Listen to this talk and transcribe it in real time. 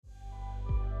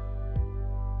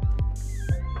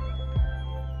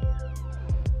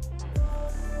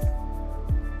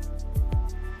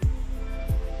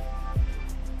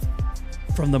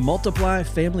From the Multiply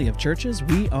family of churches,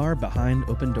 we are Behind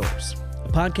Open Doors, a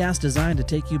podcast designed to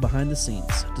take you behind the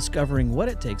scenes, discovering what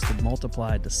it takes to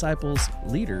multiply disciples,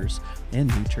 leaders,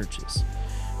 and new churches.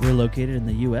 We're located in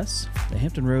the U.S., the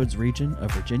Hampton Roads region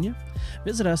of Virginia.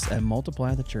 Visit us at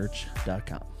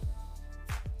multiplythechurch.com.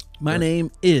 My name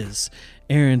is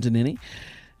Aaron Danini,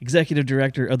 Executive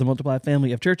Director of the Multiply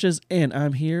family of churches, and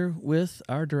I'm here with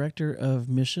our Director of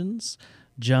Missions,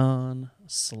 John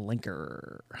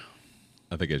Slinker.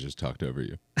 I think I just talked over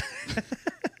you.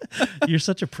 You're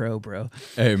such a pro, bro.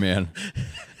 Hey, man.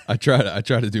 I try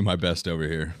to do my best over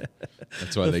here.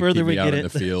 That's why they keep me out in the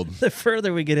field. The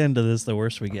further we get into this, the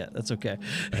worse we get. That's okay.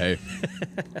 Hey.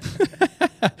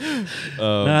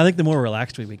 No, I think the more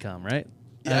relaxed we become, right?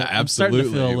 Yeah, I'm starting to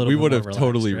feel a absolutely. little We bit would more have relaxed,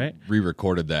 totally right?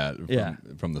 re-recorded that Yeah.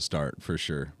 from the start, for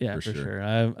sure. Yeah, for sure.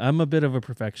 I'm a bit of a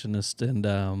perfectionist, and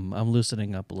I'm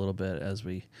loosening up a little bit as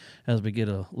we get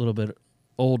a little bit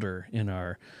older in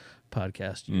our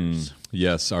podcast years.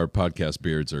 Yes, our podcast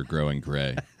beards are growing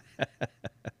gray.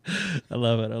 I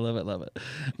love it.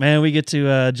 Man, we get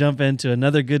to jump into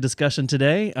another good discussion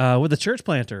today with a church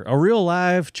planter, a real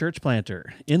live church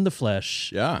planter in the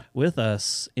flesh. Yeah. With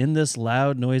us in this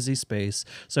loud, noisy space.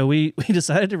 So we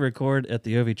decided to record at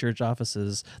the OV Church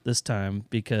offices this time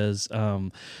because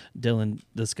Dylan,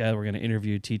 this guy we're going to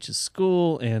interview, teaches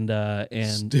school, and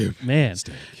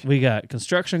we got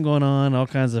construction going on, all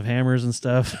kinds of hammers and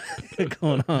stuff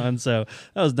going on. So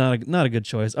that was not a good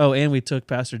choice. Oh, and we took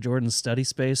Pastor Jordan's study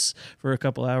space for a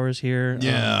couple hours here.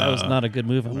 Yeah. That was not a good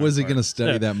move. Was he going to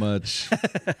study that much?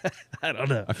 I don't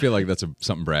know. I feel like that's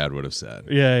something Brad would have said.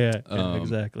 Yeah,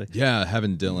 exactly. Yeah,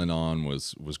 having Dylan on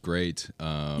was great.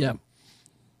 Yeah.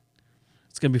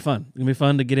 It's going to be fun. It's going to be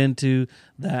fun to get into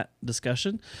that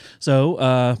discussion.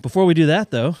 So before we do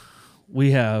that, though,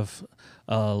 we have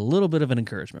a little bit of an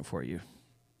encouragement for you.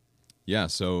 Yeah,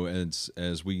 so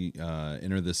as we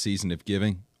enter the season of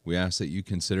giving, we ask that you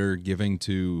consider giving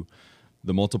to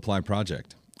the Multiply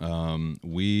Project.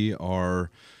 We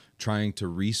are trying to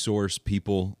resource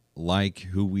people like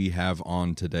who we have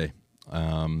on today,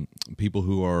 people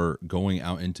who are going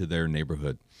out into their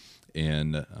neighborhood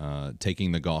and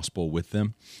taking the gospel with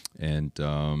them and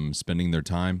spending their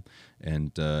time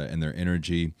and their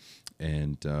energy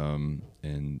and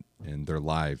their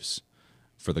lives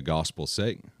for the gospel's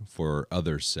sake, for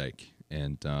others' sake.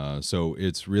 And so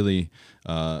it's really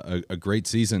a great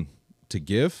season to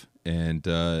give, and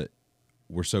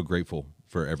we're so grateful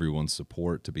for everyone's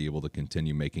support to be able to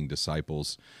continue making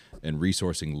disciples and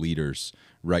resourcing leaders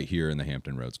right here in the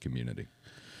Hampton Roads community.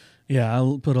 Yeah,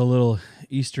 I'll put a little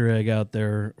Easter egg out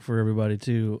there for everybody,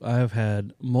 too. I've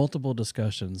had multiple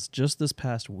discussions just this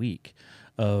past week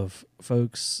of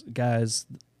folks, guys,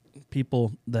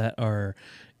 people that are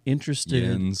interested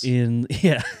in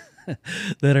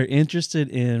that are interested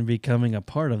in becoming a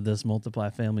part of this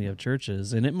Multiply family of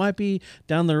churches. And it might be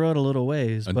down the road a little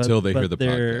ways. Until they hear the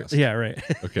podcast. Yeah, right.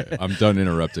 Okay, I'm done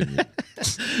interrupting you.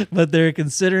 But they're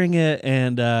considering it,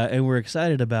 and we're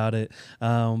excited about it.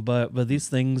 But these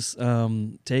things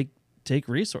take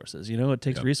resources. You know, it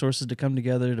takes resources to come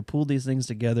together, to pull these things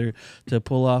together, to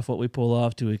pull off what we pull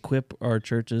off, to equip our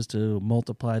churches to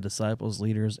multiply disciples,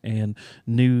 leaders, and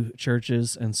new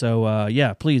churches. And so,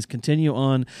 please continue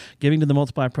on giving to the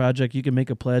Multiply Project. You can make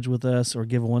a pledge with us or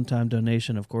give a one-time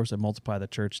donation, of course, at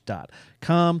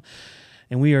multiplythechurch.com.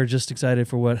 And we are just excited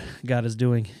for what God is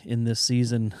doing in this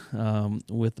season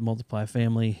with the Multiply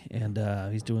family, and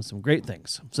He's doing some great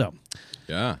things. So,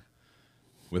 yeah.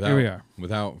 Here we are.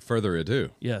 Without further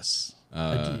ado, yes,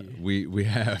 we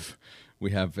have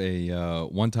a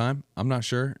one time. I'm not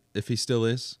sure if he still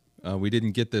is. We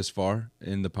didn't get this far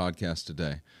in the podcast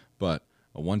today, but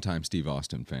a one-time Steve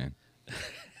Austin fan.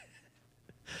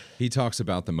 He talks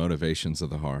about the motivations of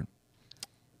the heart.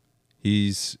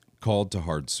 He's called to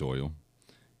hard soil.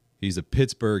 He's a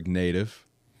Pittsburgh native,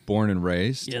 born and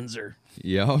raised. Yenzer.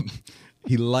 Yep.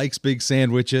 He likes big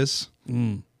sandwiches.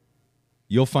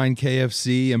 You'll find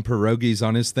KFC and pierogies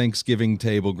on his Thanksgiving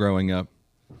table growing up.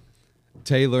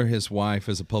 Taylor, his wife,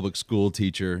 is a public school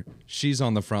teacher. She's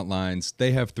on the front lines.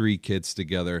 They have 3 kids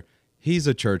together. He's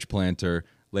a church planter.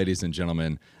 Ladies and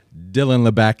gentlemen, Dylan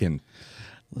Lebakken.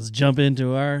 Let's jump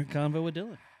into our convo with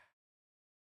Dylan.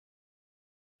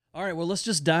 All right, well, let's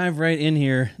just dive right in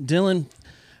here. Dylan,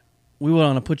 we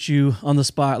want to put you on the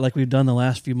spot like we've done the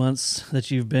last few months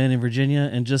that you've been in Virginia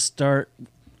and just start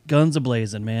guns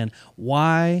a-blazing, man.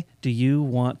 Why do you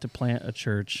want to plant a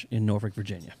church in Norfolk,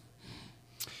 Virginia?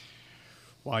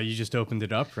 Wow, you just opened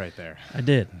it up right there. I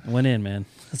did. I went in, man.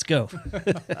 Let's go.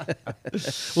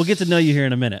 We'll get to know you here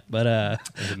in a minute, but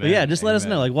yeah, just let us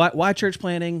know, like, why church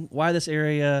planting? Why this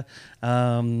area?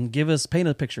 Paint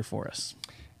a picture for us.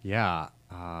 Yeah.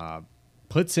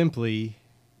 Put simply,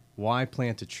 why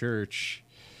plant a church?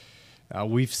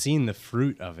 We've seen the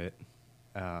fruit of it.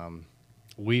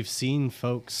 We've seen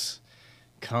folks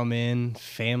come in,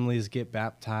 families get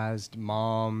baptized,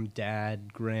 mom,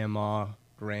 dad, grandma,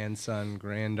 grandson,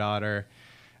 granddaughter,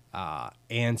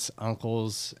 aunts,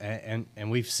 uncles, and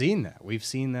we've seen that. We've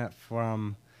seen that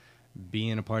from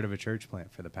being a part of a church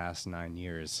plant for the past 9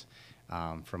 years,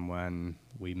 from when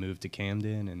we moved to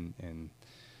Camden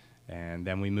and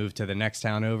then we moved to the next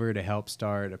town over to help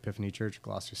start Epiphany Church,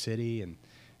 Gloucester City,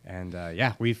 and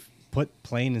we've put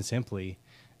plain and simply,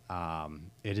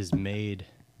 it has made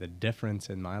the difference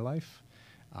in my life,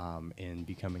 in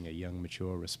becoming a young,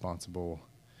 mature, responsible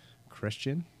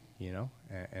Christian,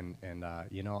 and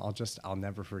I'll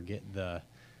never forget the,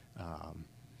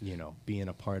 being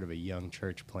a part of a young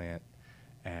church plant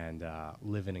and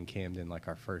living in Camden like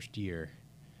our first year,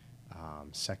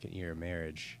 second year of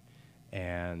marriage,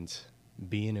 and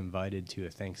being invited to a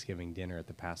Thanksgiving dinner at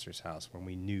the pastor's house when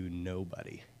we knew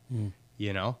nobody,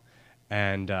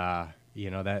 and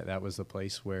that was the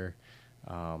place where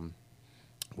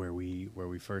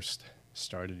we first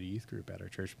started a youth group at our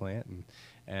church plant,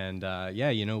 and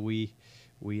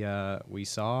we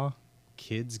saw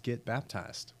kids get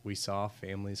baptized, we saw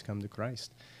families come to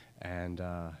Christ, and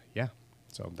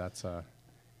so that's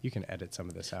you can edit some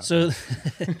of this out. So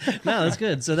no, that's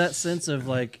good. So that sense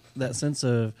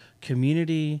of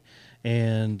community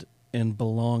and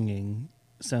belonging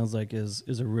sounds like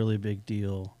is a really big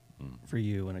deal for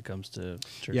you when it comes to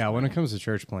church. Yeah, when it comes to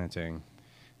church planting,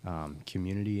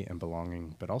 community and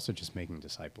belonging, but also just making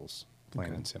disciples,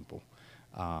 plain and simple.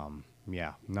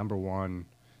 Number one,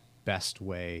 best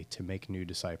way to make new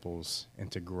disciples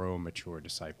and to grow mature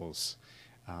disciples,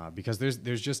 because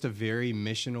there's just a very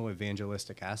missional,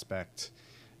 evangelistic aspect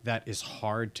that is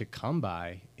hard to come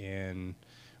by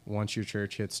once your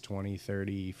church hits 20,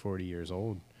 30, 40 years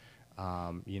old.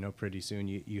 Pretty soon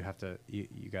you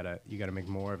gotta make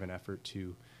more of an effort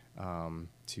to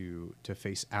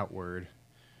face outward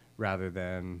rather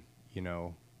than,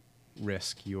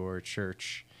 risk your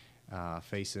church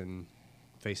facing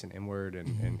inward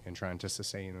and trying to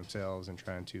sustain themselves and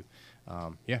trying to,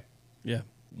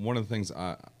 One of the things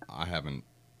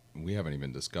we haven't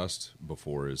even discussed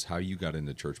before is how you got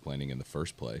into church planting in the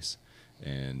first place,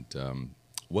 and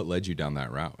what led you down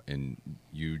that route. And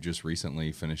you just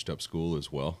recently finished up school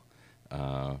as well.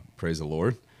 Praise the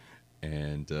Lord.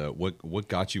 And what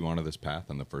got you onto this path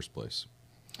in the first place?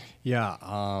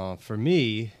 Yeah, for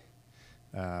me,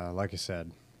 like I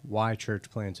said, why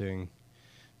church planting?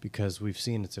 Because we've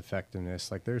seen its effectiveness.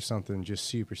 Like, there's something just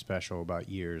super special about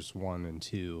years 1 and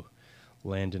 2,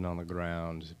 landing on the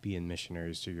ground, being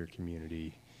missionaries to your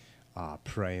community,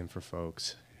 praying for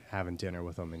folks, having dinner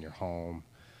with them in your home,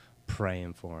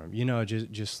 praying for them.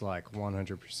 Just like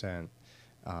 100%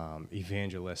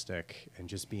 evangelistic, and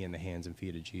just be in the hands and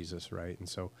feet of Jesus, right? And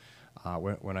so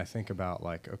when I think about,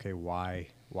 like, okay, why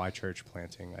church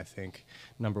planting, I think,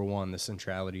 number one, the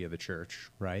centrality of the church,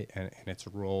 right? And its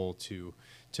role to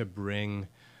bring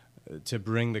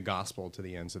the gospel to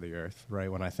the ends of the earth,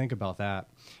 right? When I think about that,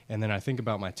 and then I think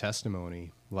about my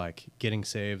testimony, like getting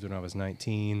saved when I was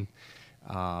 19,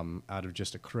 out of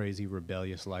just a crazy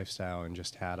rebellious lifestyle, and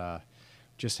just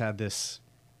had this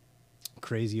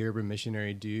crazy urban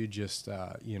missionary dude just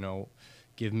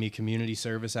give me community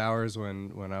service hours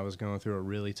when I was going through a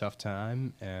really tough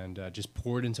time, and just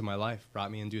poured into my life,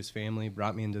 brought me into his family,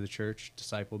 brought me into the church,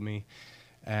 discipled me,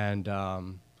 and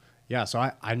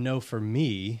so I know for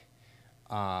me,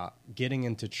 getting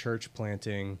into church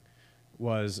planting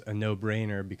was a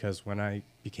no-brainer, because when I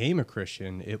became a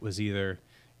Christian, it was either,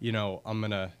 I'm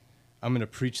gonna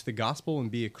preach the gospel and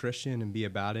be a Christian and be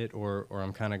about it, or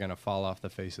I'm kind of gonna fall off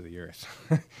the face of the earth,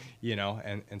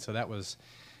 and so that was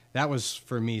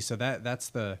for me. So that's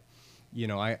the,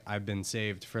 I've been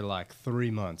saved for like 3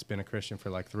 months, been a Christian for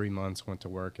like 3 months, went to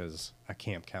work as a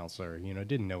camp counselor,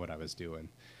 didn't know what I was doing.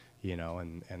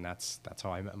 And that's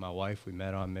how I met my wife. We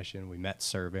met on mission. We met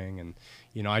serving. And,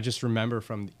 I just remember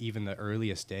from even the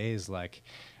earliest days, like,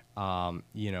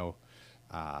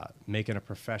 making a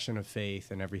profession of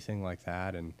faith and everything like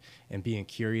that, and being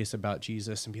curious about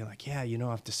Jesus, and being like,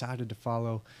 I've decided to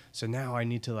follow. So now I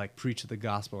need to, like, preach the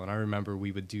gospel. And I remember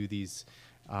we would do these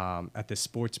at this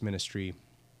sports ministry,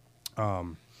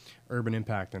 Urban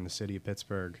Impact in the city of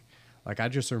Pittsburgh. Like, I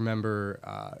just remember,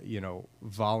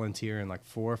 volunteering like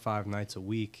 4 or 5 nights a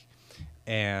week,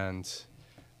 and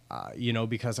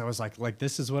because I was like,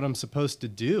 this is what I'm supposed to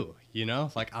do,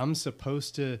 like I'm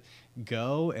supposed to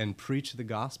go and preach the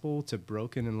gospel to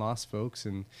broken and lost folks.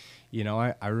 And,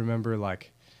 I remember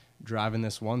like driving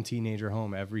this one teenager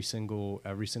home every single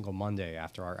Monday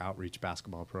after our outreach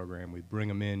basketball program. We'd bring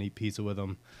him in, eat pizza with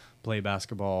him, play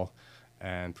basketball,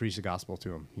 and preach the gospel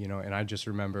to him, and I just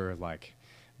remember like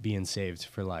being saved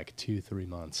for like 2-3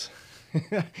 months.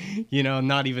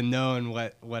 Not even knowing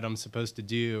what I'm supposed to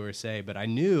do or say, but I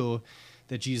knew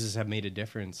that Jesus had made a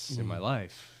difference in my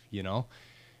life,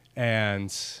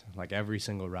 and like every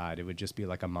single ride, it would just be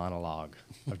like a monologue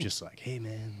of just like, hey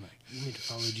man, like you need to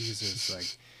follow Jesus,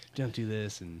 like don't do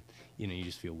this. And, you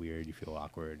just feel weird, you feel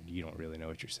awkward, you don't really know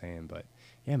what you're saying. But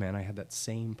yeah, man, I had that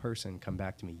same person come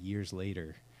back to me years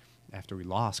later after we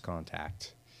lost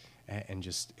contact and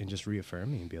just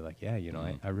reaffirm me and be like, yeah,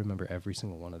 I remember every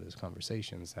single one of those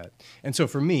conversations. And so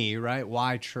for me, right,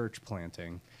 why church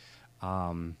planting?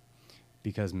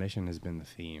 Because mission has been the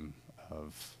theme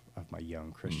of my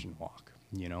young Christian walk,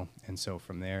 And so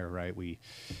from there, right, we,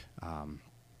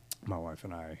 my wife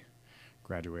and I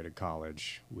graduated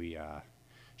college.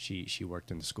 She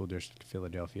worked in the school district of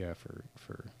Philadelphia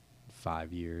for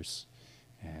 5 years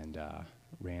and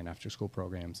ran after school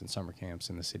programs and summer camps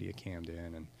in the city of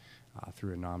Camden, and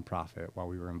through a nonprofit while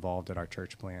we were involved at our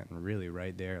church plant. And really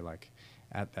right there, like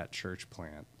at that church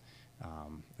plant,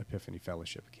 Epiphany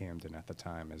Fellowship of Camden at the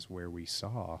time is where we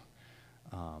saw,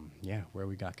 where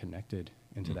we got connected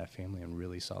into that family and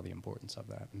really saw the importance of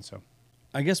that. And so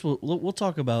I guess we'll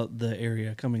talk about the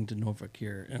area coming to Norfolk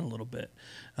here in a little bit.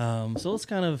 So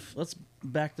let's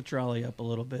back the trolley up a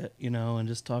little bit, and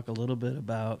just talk a little bit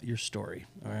about your story.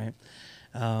 All right.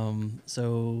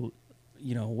 So,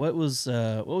 what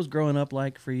was growing up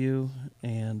like for you,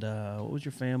 and what was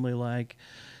your family like,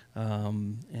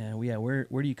 and where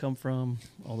do you come from?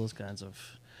 All those kinds of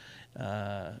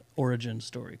origin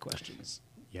story questions.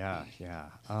 Yeah.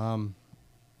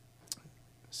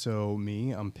 So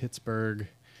me, I'm Pittsburgh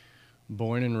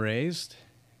born and raised,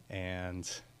 and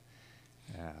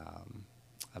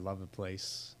I love the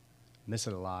place, miss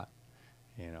it a lot.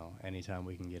 Anytime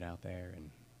we can get out there, and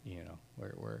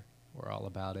we're all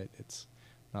about it. It's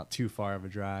not too far of a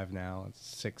drive now.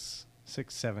 It's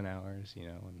 6-7 hours,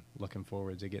 and looking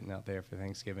forward to getting out there for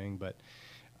Thanksgiving. But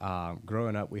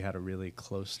growing up, we had a really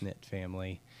close-knit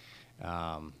family.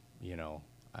 I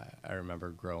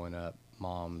remember growing up,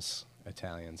 Mom's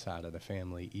Italian side of the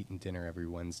family eating dinner every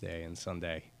Wednesday and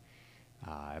Sunday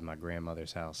at my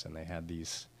grandmother's house, and they had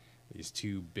these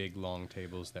 2 big long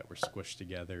tables that were squished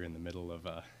together in the middle of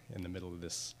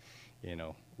this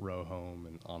row home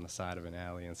and on the side of an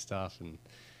alley and stuff, and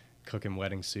cooking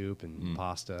wedding soup and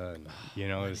pasta, and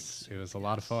it was a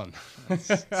lot of fun.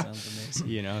 Sounds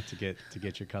amazing. To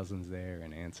get your cousins there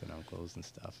and aunts and uncles and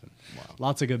stuff, and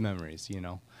lots of good memories.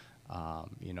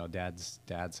 Dad's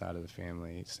side of the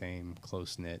family, same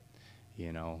close knit.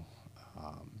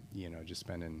 Just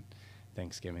spending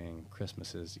Thanksgiving,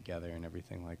 Christmases together, and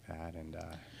everything like that. And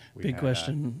big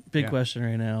question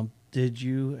right now: did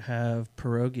you have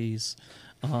pierogies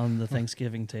on the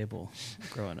Thanksgiving table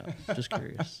growing up? Just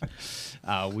curious.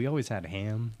 We always had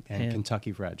ham and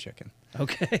Kentucky Fried Chicken.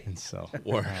 Okay. And so,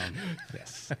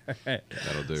 yes, right.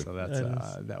 That'll do. So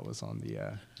that was on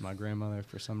the my grandmother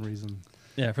for some reason.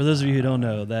 Yeah, for those of you who don't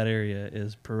know, that area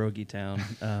is Pierogi Town,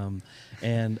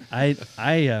 and I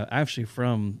actually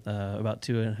from about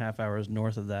 2.5 hours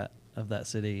north of that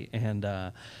city,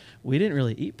 and we didn't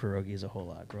really eat pierogies a whole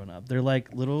lot growing up. They're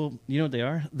like little, you know what they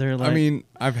are? They're like, I mean,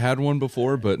 I've had one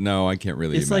before, but no, I can't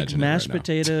really it's imagine like mashed it right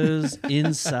potatoes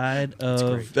inside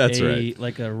of That's right.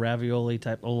 like a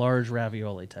large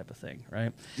ravioli type of thing,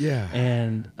 right? Yeah.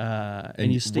 And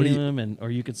you steam them, or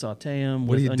you could saute them.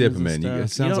 What do you dip them in? It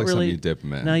sounds like something you dip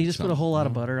them in. No, you just put a whole lot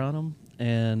of butter on them,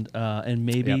 and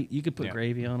maybe you could put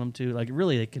gravy on them too. Like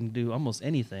really, they can do almost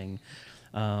anything.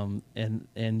 And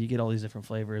you get all these different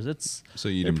flavors. So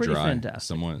you eat them dry, fantastic.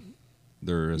 somewhat.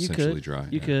 They're essentially dry.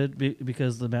 You could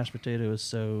because the mashed potato is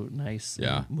so nice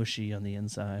Yeah. and mushy on the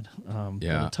inside. But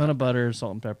Yeah. a ton of butter,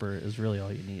 salt, and pepper is really all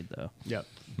you need, though. Yep.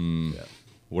 Yep.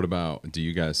 What about, do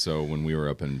you guys, so when we were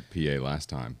up in PA last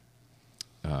time,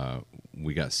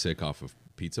 we got sick off of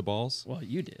pizza balls? Well,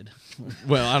 you did.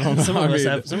 Well, I don't know. Some of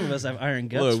us have iron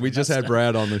guts. Look, we just had stuff.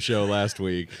 Brad on the show last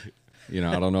week.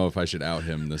 I don't know if I should out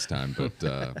him this time,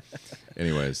 but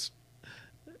anyways,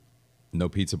 no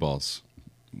pizza balls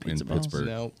in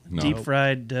Pittsburgh. No. Deep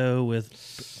fried dough with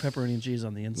pepperoni and cheese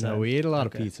on the inside. No, we ate a lot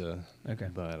of pizza. Okay.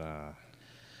 But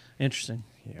interesting.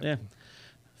 Yep. Yeah.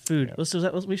 Food. Yep. Let's do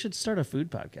that. We should start a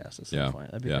food podcast at some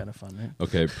point. That'd be kind of fun, right?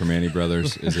 Okay, Permane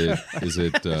Brothers,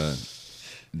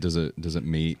 does it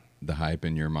meet the hype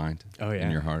in your mind? Oh yeah,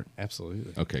 in your heart.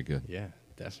 absolutely. Okay, good. Yeah,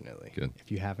 definitely. Good.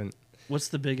 If you haven't, What's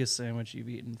the biggest sandwich you've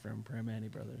eaten from Primanti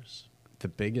Brothers? the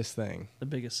biggest thing. The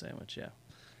biggest sandwich, yeah.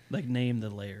 Like name the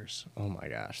layers. Oh my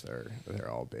gosh, they're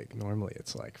all big. Normally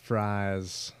it's like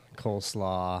fries,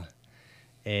 coleslaw,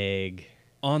 egg.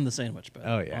 On the sandwich bed.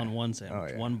 Oh yeah, On one sandwich.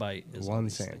 Oh, yeah. One bite is all one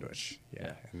these sandwich. things.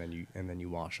 Yeah. and then you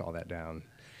wash all that down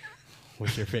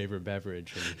with your favorite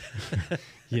beverage,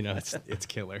 and it's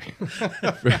killer.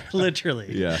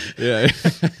 Literally. Yeah. Yeah.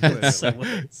 So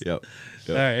what's- Yep.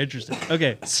 All right, interesting.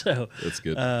 Okay, so That's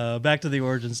good. back to the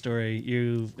origin story.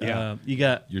 You Yeah. you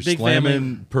got You're big slamming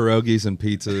family. pierogies and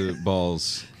pizza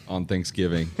balls on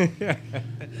Thanksgiving.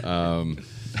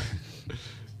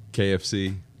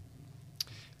 KFC.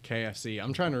 KFC.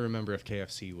 I'm trying to remember if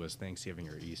KFC was Thanksgiving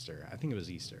or Easter. I think it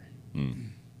was Easter.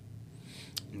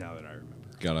 Now that I remember.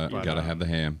 Gotta have the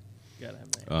ham. Gotta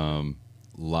have that.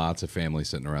 Lots of family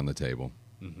sitting around the table.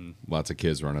 Lots of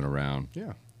kids running around.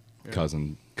 Yeah.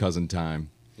 Cousin time.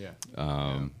 Yeah.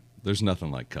 There's nothing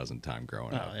like cousin time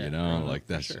growing Oh, up. yeah, You know, growing up, like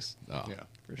for that's sure. just For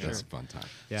that's sure. a fun time.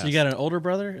 Yeah. So you got an older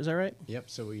brother, is that right? Yep.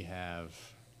 So we have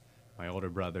my older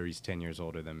brother. He's 10 years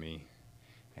older than me,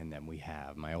 and then we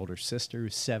have my older sister,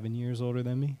 who's 7 years older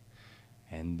than me,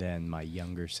 and then my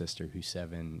younger sister, who's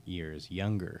 7 years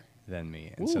younger than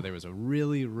me. And so Ooh. there was a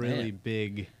really, really Man.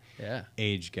 big Yeah.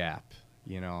 age gap.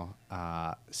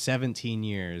 17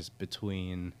 years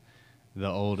between the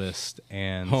oldest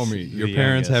and Homie, the your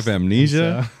parents have youngest.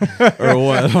 amnesia So- or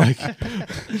what?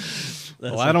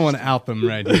 Like, well, I don't want to out them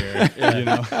right here.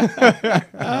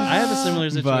 I have a similar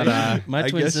situation. But, My I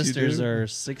twin guess you sisters do. are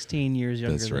 16 years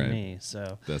younger That's than right. me.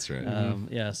 So that's right.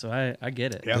 yeah, so I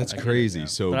get it. Yeah. That's I get it. crazy. yeah.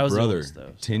 So, But I was the brother, oldest, though,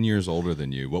 so. 10 years older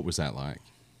than you. What was that like?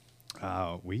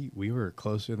 We were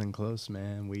closer than close,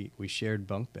 man. We shared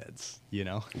bunk beds,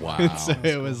 Wow. And so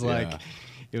it was Yeah.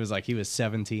 like he was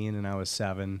 17 and I was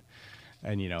 7,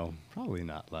 and probably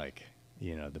not like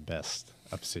the best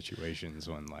of situations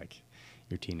when like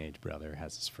your teenage brother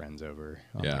has his friends over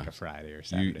on Yeah. like a Friday or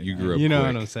Saturday. You night. grew up You know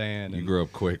quick. what I'm saying? You And- grew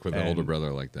up quick with an older and-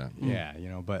 brother like that.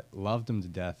 Yeah, but loved him to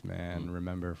death, man.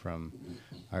 Remember from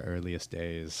our earliest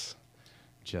days,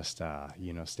 just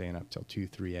staying up till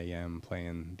 2-3 a.m.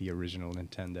 playing the original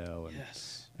Nintendo, and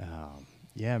Yes.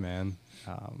 yeah, man,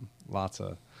 lots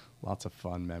of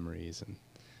fun memories and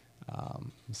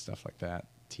stuff like that.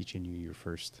 Teaching you your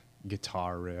first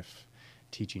guitar riff,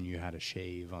 teaching you how to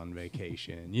shave on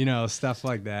vacation, stuff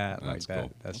like that. That's like that.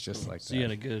 cool. That's just like So that. you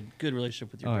had a good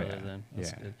relationship with your Oh, brother yeah. then.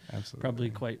 That's Yeah, good. absolutely. Probably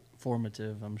quite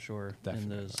formative, I'm sure,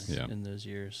 Definitely. Yeah. in those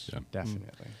years. Yeah. Definitely.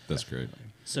 That's great.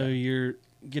 So you're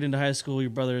getting to high school. Your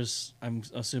brother's, I'm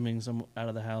assuming, some out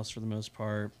of the house for the most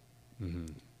part. Mm-hmm.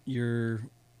 You're,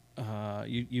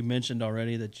 you mentioned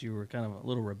already that you were kind of a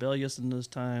little rebellious in those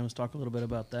times. Talk a little bit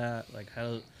about that. Like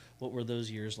what were those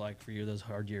years like for you? Those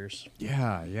hard years.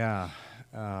 Yeah.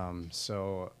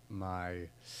 So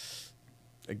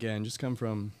again, just come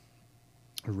from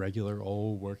a regular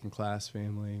old working class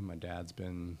family. My dad's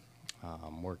been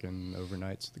working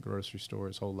overnights at the grocery store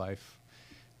his whole life.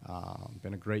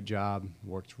 Been a great job.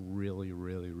 Worked really,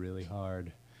 really, really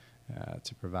hard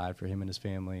to provide for him and his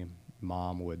family.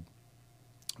 Mom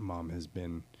has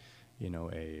been,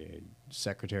 a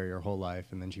secretary her whole life,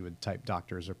 and then she would type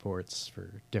doctor's reports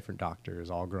for different doctors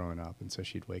all growing up. And so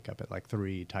she'd wake up at like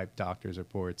 3, type doctor's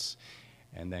reports,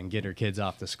 and then get her kids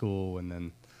off to school, and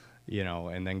then,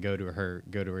 and then go to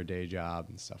her day job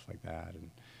and stuff like that.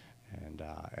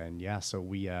 And yeah, so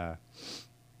we,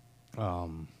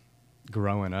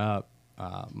 growing up,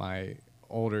 my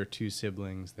older 2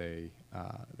 siblings, they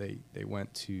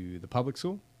went to the public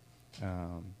school.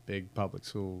 Big public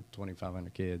school,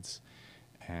 2,500 kids.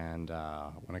 And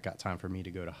when it got time for me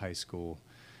to go to high school,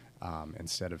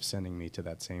 instead of sending me to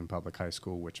that same public high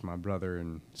school, which my brother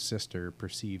and sister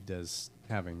perceived as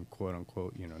having, quote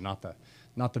unquote,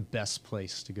 not the best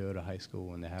place to go to high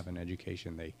school and to have an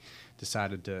education, they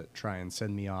decided to try and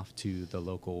send me off to the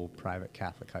local private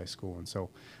Catholic high school. And so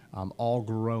all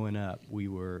growing up, we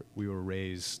were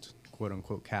raised, quote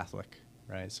unquote, Catholic,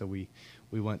 right? So we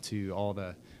went to all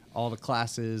the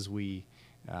classes. We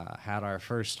had our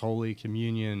first Holy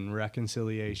Communion,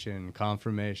 reconciliation,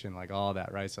 confirmation, like all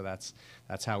that, right? So that's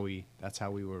how we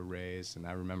were raised. And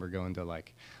I remember going to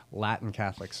like Latin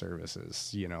Catholic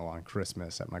services, on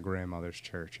Christmas at my grandmother's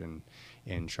church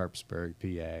in Sharpsburg, PA,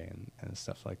 and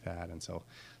stuff like that. And so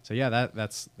yeah,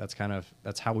 that's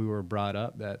how we were brought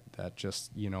up. That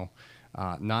just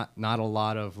not a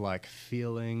lot of like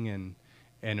feeling and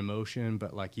emotion,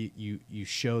 but like you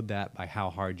showed that by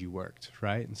how hard you worked,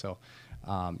 right? And so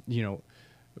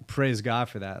praise God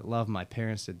for that. Love my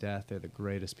parents to death. They're the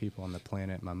greatest people on the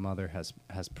planet. My mother has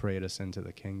prayed us into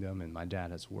the kingdom, and my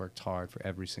dad has worked hard for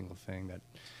every single thing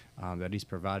that he's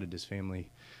provided his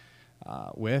family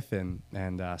with. And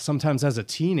sometimes as a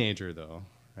teenager, though,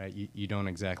 right, you don't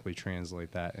exactly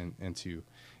translate that into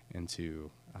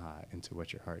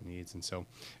what your heart needs. And so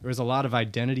there was a lot of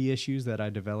identity issues that I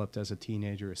developed as a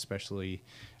teenager, especially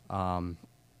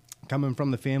coming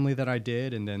from the family that I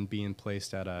did, and then being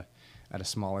placed at a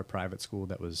smaller private school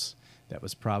that was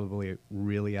probably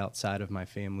really outside of my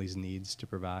family's needs to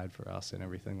provide for us and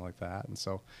everything like that. And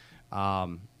so,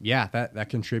 that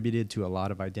contributed to a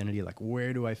lot of identity. Like,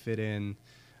 where do I fit in?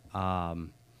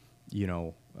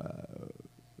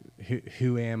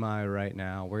 Who am I right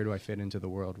now? Where do I fit into the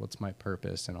world? What's my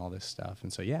purpose and all this stuff?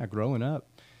 And so, growing up,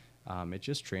 it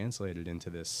just translated into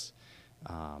this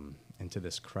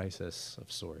crisis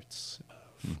of sorts.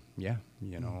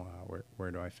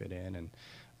 Where do I fit in? And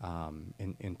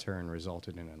in turn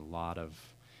resulted in a lot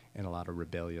of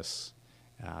rebellious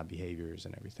behaviors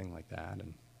and everything like that.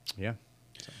 And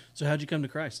So how'd you come to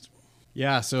Christ?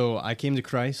 Yeah, so I came to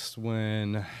Christ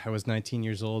when I was 19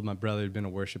 years old. My brother had been a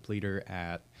worship leader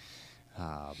at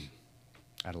a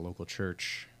local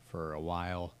church for a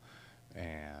while,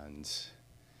 and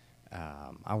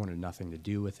I wanted nothing to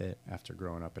do with it after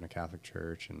growing up in a Catholic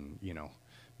church and,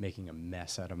 making a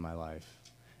mess out of my life.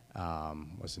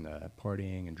 Was into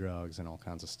partying and drugs and all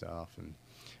kinds of stuff. And,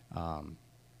 I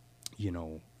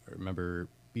remember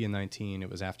being 19. It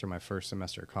was after my first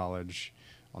semester of college,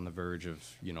 on the verge of,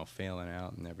 failing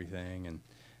out and everything.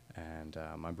 And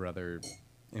my brother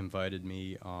invited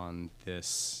me on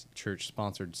this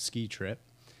church-sponsored ski trip.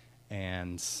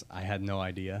 And I had no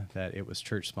idea that it was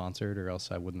church-sponsored, or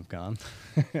else I wouldn't have gone.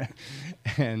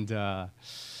 And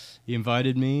he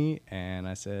invited me, and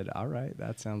I said, all right,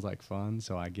 that sounds like fun.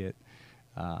 So I get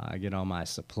all my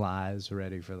supplies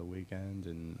ready for the weekend,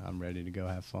 and I'm ready to go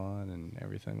have fun and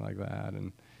everything like that.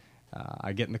 And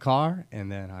I get in the car,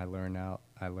 and then I learned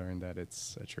that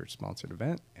it's a church-sponsored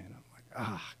event, and I'm like,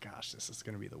 gosh, this is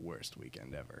going to be the worst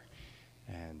weekend ever.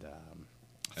 And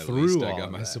at least I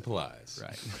got my supplies.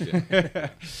 Right. Yeah.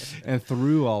 And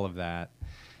through all of that,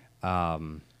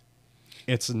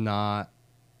 it's not...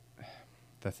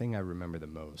 The thing I remember the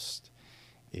most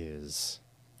is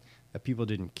that people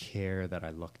didn't care that I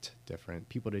looked different.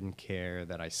 People didn't care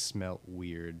that I smelt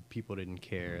weird. People didn't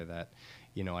care that,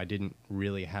 I didn't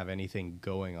really have anything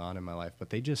going on in my life. But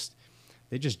they just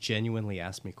genuinely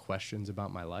asked me questions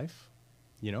about my life,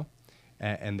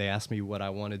 and they asked me what I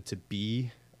wanted to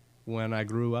be when I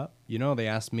grew up. They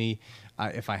asked me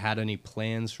if I had any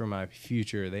plans for my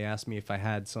future. They asked me if I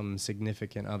had some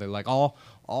significant other, like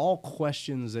all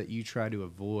questions that you try to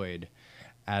avoid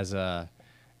as a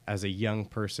young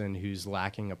person who's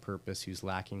lacking a purpose, who's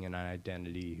lacking an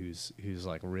identity, who's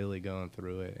like really going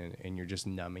through it, and you're just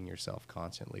numbing yourself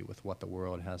constantly with what the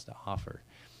world has to offer,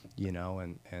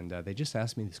 and they just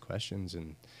asked me these questions,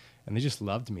 and they just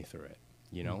loved me through it.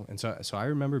 And so I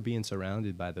remember being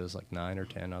surrounded by those like 9 or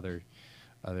 10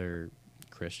 other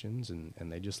Christians,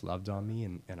 and they just loved on me.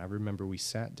 And I remember we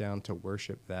sat down to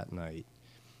worship that night,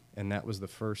 and that was the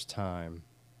first time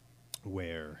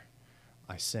where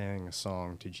I sang a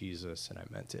song to Jesus, and I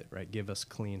meant it, right? Give us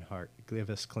clean heart, give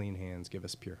us clean hands, give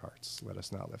us pure hearts. Let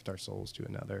us not lift our souls to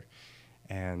another.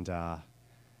 And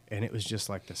it was just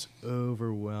like this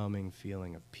overwhelming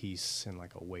feeling of peace and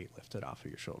like a weight lifted off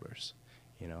of your shoulders.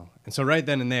 And so right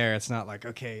then and there, it's not like,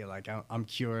 okay, like I'm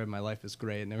cured, my life is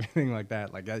great and everything like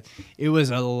that. Like it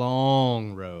was a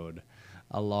long road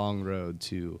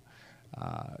to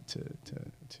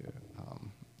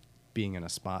being in a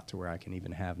spot to where I can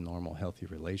even have normal, healthy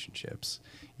relationships,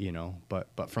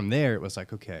 But from there, it was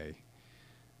like, okay,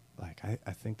 like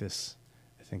I think this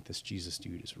Jesus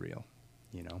dude is real,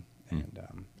 and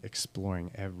exploring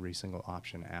every single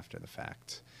option after the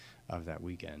fact of that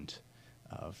weekend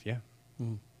of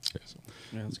Mm. Yes.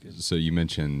 Yeah, that's good. So you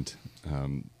mentioned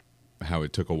how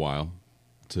it took a while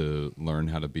to learn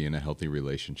how to be in a healthy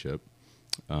relationship.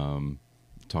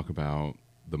 Talk about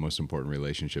the most important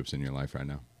relationships in your life right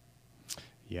now.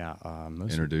 Yeah.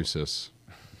 Introduce us.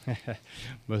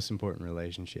 Most important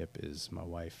relationship is my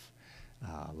wife.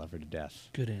 Love her to death.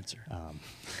 Good answer.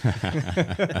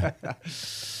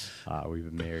 We've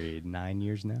been married 9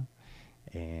 years now,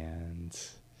 and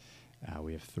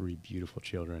we have 3 beautiful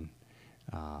children.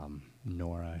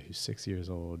 Nora, who's 6 years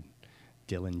old,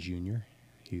 Dylan Jr.,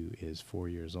 who is 4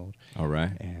 years old. All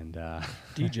right. And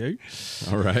DJ.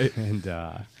 All right. And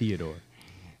Theodore,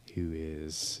 who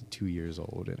is 2 years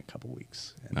old in a couple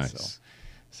weeks. And nice.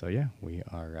 So yeah, we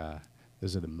are.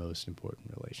 Those are the most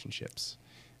important relationships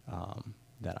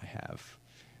that I have.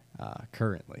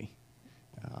 currently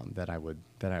that I would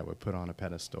put on a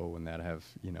pedestal, and that have,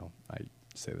 you know, I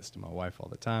say this to my wife all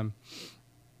the time,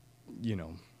 you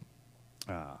know,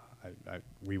 I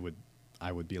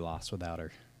would be lost without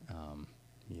her,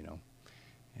 you know,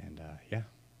 and yeah.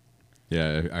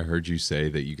 Yeah, I heard you say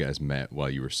that you guys met while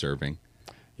you were serving.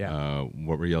 Yeah.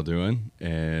 What were y'all doing,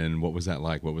 and what was that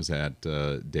like? What was that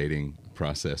dating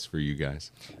process for you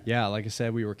guys? Yeah, like I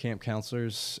said, we were camp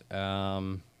counselors.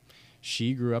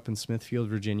 She grew up in Smithfield,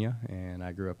 Virginia, and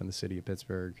I grew up in the city of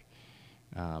Pittsburgh,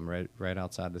 right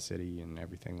outside the city and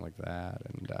everything like that.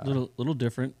 And little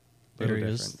different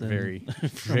areas. Very,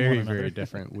 very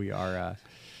different. We are,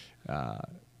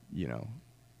 you know,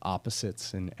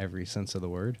 opposites in every sense of the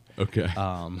word. Okay.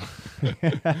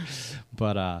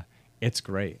 But it's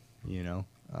great, you know.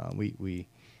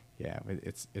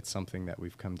 It's something that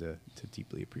we've come to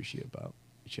deeply appreciate about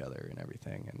each other and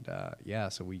everything. And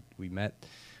so we met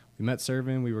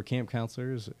serving. We were camp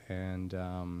counselors, and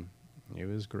it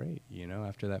was great. You know,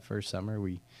 after that first summer,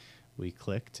 we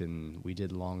clicked, and we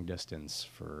did long distance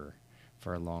for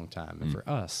a long time. And for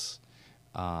us,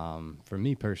 for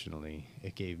me personally,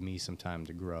 it gave me some time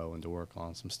to grow and to work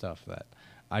on some stuff that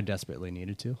I desperately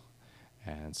needed to.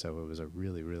 And so it was a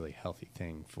really, really healthy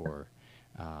thing for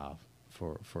a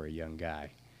young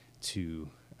guy to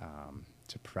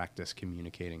practice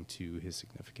communicating to his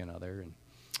significant other.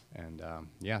 And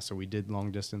so we did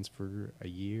long distance for a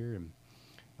year, and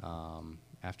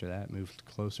after that moved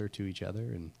closer to each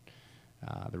other, and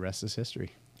the rest is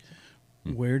history.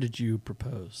 Where did you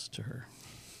propose to her?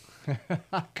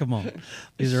 Come on.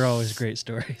 These are always great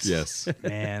stories. Yes.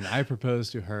 Man, I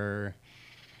proposed to her.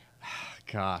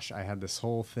 Gosh, I had this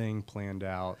whole thing planned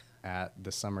out at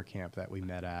the summer camp that we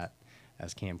met at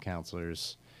as camp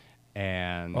counselors.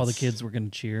 And all the kids were going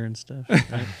to cheer and stuff.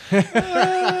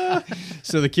 Right?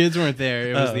 So the kids weren't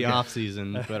there. It was the off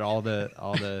season, but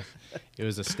it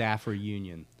was a staff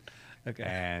reunion. Okay.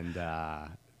 And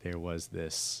there was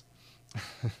this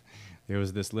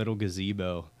little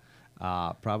gazebo,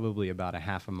 probably about a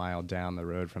half a mile down the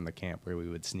road from the camp, where we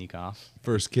would sneak off.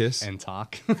 First kiss and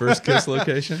talk. First kiss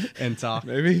location and talk,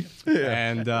 maybe.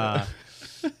 Yeah.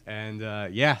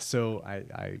 So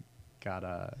I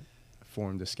got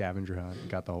formed a scavenger hunt and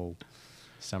got the whole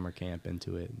summer camp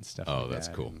into it and stuff. Oh, like that's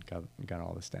that, cool. And got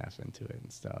all the staff into it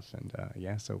and stuff. And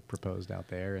so proposed out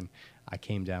there, and I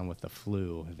came down with the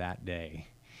flu that day.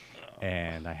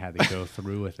 And I had to go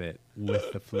through with it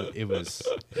with the flu. It was.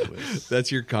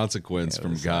 That's your consequence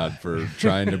from God for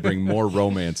trying to bring more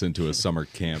romance into a summer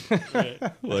camp.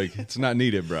 Like, it's not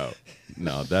needed, bro.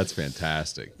 No, that's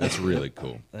fantastic. That's really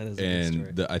cool. That is a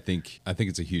good story. I think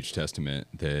it's a huge testament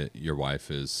that your wife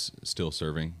is still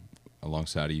serving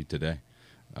alongside of you today.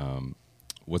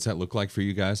 What's that look like for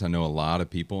you guys? I know a lot of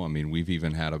people. I mean, we've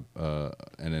even had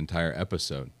an entire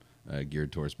episode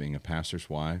geared towards being a pastor's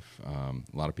wife.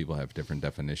 A lot of people have different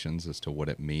definitions as to what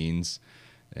it means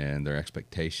and their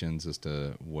expectations as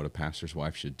to what a pastor's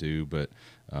wife should do. But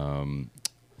from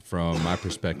my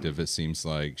perspective, it seems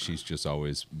like she's just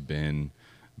always been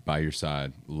by your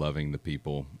side, loving the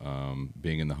people,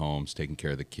 being in the homes, taking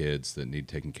care of the kids that need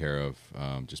taken care of,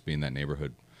 just being that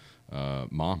neighborhood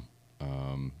mom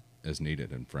as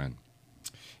needed and friend.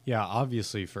 Yeah,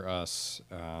 obviously for us,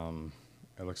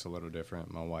 it looks a little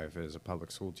different. My wife is a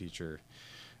public school teacher,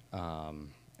 and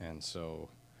so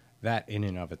that in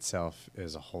and of itself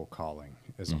is a whole calling,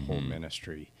 is a whole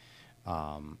ministry,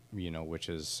 which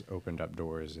has opened up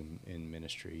doors in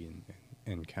ministry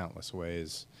in countless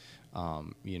ways. I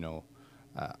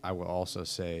will also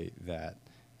say that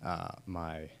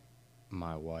my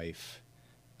wife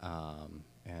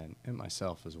and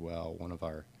myself as well, one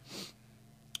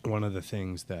of the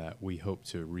things that we hope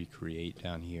to recreate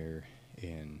down here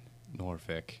in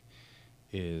Norfolk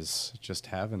is just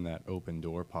having that open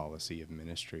door policy of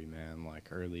ministry, man. Like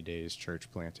early days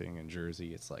church planting in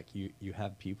Jersey, it's like you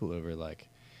have people over like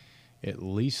at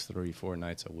least 3-4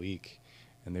 nights a week,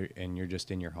 and you're just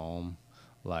in your home,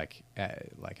 like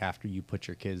after you put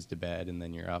your kids to bed, and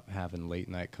then you're up having late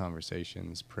night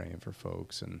conversations, praying for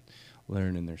folks and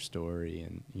learning their story,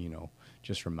 and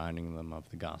just reminding them of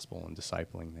the gospel and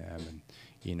discipling them. And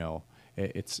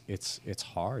it's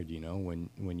hard,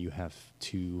 when you have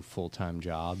 2 full-time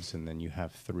jobs and then you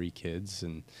have 3 kids,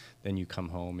 and then you come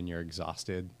home and you're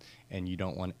exhausted and you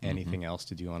don't want anything else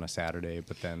to do on a Saturday.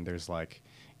 But then there's like,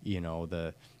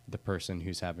 the person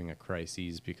who's having a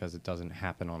crisis because it doesn't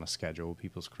happen on a schedule.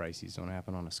 People's crises don't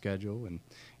happen on a schedule, and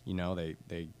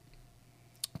they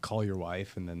call your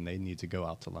wife, and then they need to go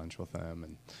out to lunch with them,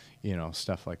 and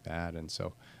stuff like that. And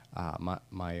so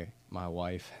my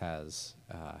wife has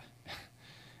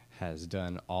has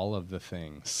done all of the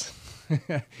things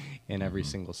in every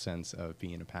single sense of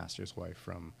being a pastor's wife,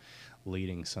 from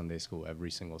leading Sunday school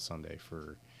every single Sunday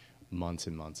for months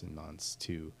and months and months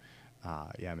to,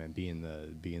 being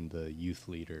the youth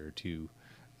leader to,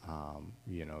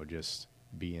 just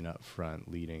being up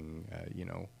front, leading,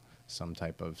 some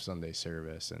type of Sunday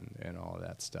service and all of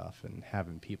that stuff, and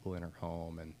having people in her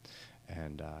home.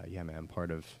 And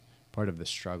part of the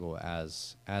struggle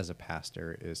as a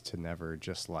pastor is to never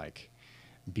just like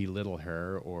belittle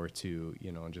her or to,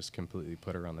 just completely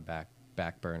put her on the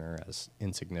back burner as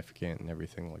insignificant and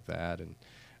everything like that. And,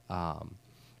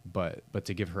 but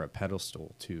to give her a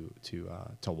pedestal to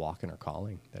walk in her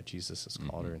calling that Jesus has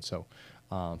called her. And so,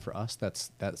 for us,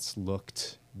 that's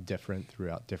looked different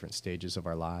throughout different stages of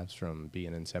our lives, from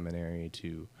being in seminary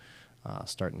to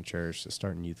starting church to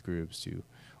starting youth groups to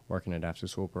working at after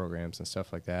school programs and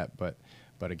stuff like that. But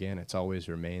again, it's always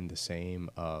remained the same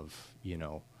of,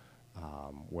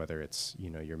 whether it's,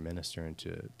 you're ministering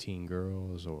to teen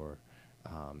girls or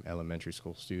elementary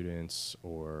school students,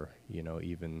 or,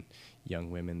 even young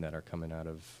women that are coming out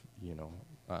of,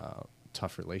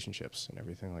 tough relationships and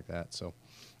everything like that. So,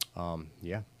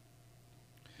 yeah.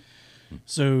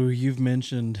 So you've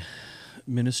mentioned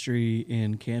ministry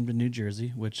in Camden, New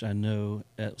Jersey, which I know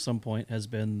at some point has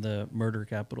been the murder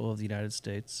capital of the United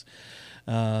States.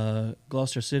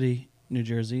 Gloucester City, New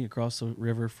Jersey, across the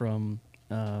river from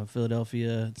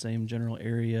Philadelphia, same general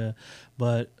area,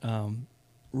 but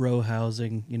row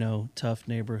housing, tough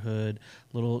neighborhood,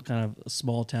 little kind of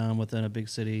small town within a big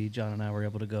city. John and I were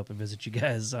able to go up and visit you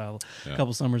guys a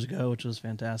couple summers ago, which was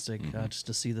fantastic, just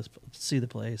to see the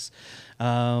place.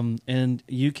 And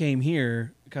you came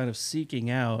here kind of seeking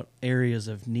out areas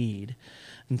of need.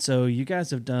 And so you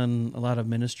guys have done a lot of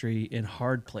ministry in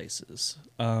hard places.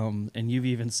 And you've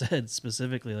even said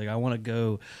specifically, like, I want to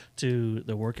go to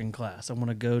the working class. I want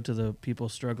to go to the people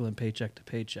struggling paycheck to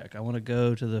paycheck. I want to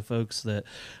go to the folks that,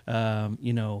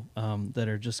 that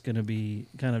are just going to be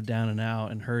kind of down and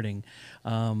out and hurting.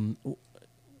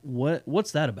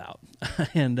 What's that about?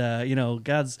 And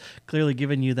God's clearly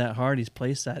given you that heart. He's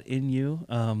placed that in you.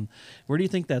 Where do you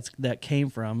think that came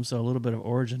from? So a little bit of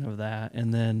origin of that,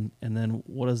 and then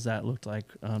what does that look like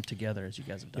together as you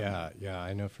guys have done? Yeah.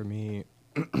 I know for me,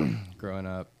 growing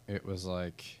up, it was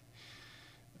like,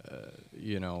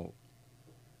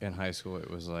 in high school, it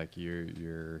was like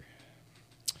your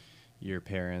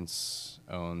parents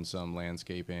own some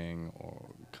landscaping or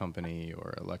company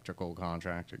or electrical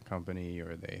contractor company,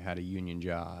 or they had a union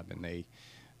job and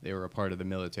they were a part of the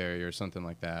military or something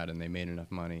like that, and they made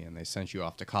enough money and they sent you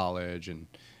off to college, and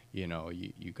you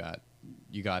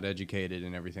got educated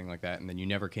and everything like that, and then you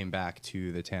never came back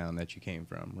to the town that you came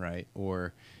from, right?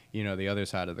 Or the other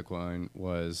side of the coin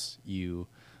was you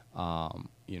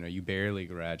barely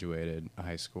graduated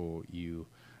high school, you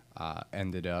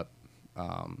ended up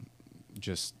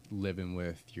just living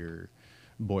with your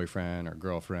boyfriend or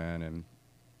girlfriend, and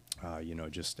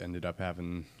just ended up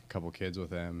having a couple kids with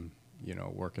them,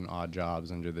 working odd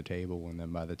jobs under the table, and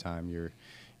then by the time you're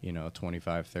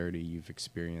 25, 30, you've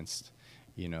experienced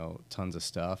tons of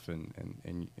stuff,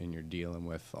 and you're dealing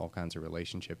with all kinds of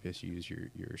relationship issues,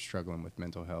 you're struggling with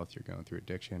mental health, you're going through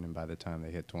addiction, and by the time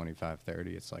they hit 25,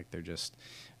 30, it's like they're just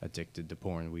addicted to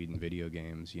porn, weed, and video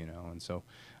games, and so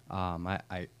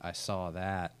I saw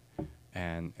that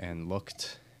and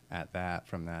looked at that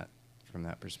from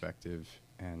that perspective,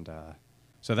 and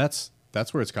so that's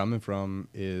where it's coming from,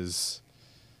 is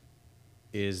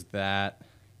that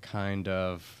kind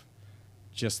of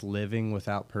just living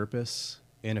without purpose,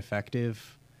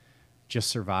 ineffective, just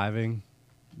surviving,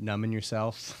 numbing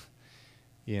yourself,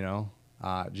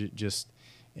 just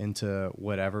into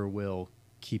whatever will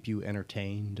keep you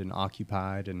entertained and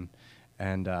occupied, and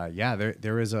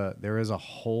there is a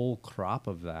whole crop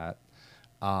of that.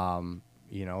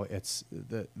 It's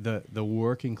the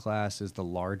working class is the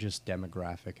largest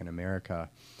demographic in America,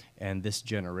 and this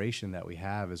generation that we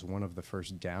have is one of the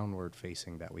first downward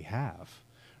facing that we have,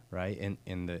 right?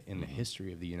 In the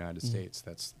history of the United States,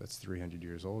 that's 300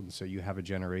 years old, and so you have a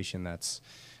generation that's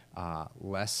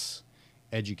less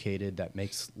educated, that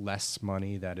makes less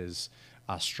money, that is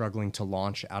struggling to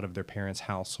launch out of their parents'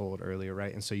 household earlier,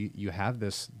 right? And so you have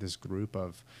this group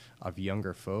of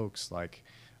younger folks like.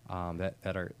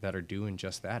 That are doing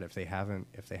just that. If they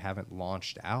haven't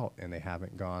launched out and they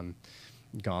haven't gone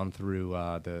through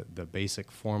the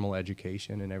basic formal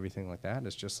education and everything like that,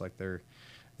 it's just like they're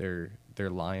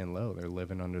lying low. They're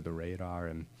living under the radar,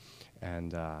 and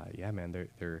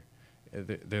they're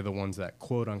the ones that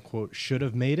quote unquote should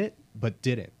have made it but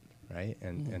didn't, right?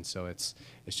 And so it's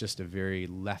just a very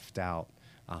left out,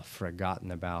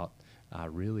 forgotten about,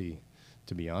 really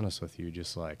to be honest with you,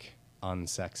 just like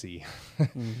unsexy,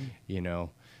 you know,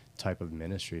 type of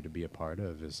ministry to be a part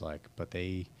of is like, but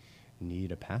they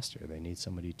need a pastor. They need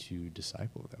somebody to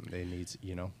disciple them. They need,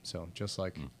 you know, so just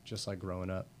like growing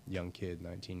up, young kid,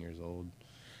 19 years old.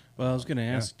 Well, I was going to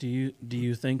ask, do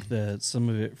you think that some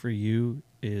of it for you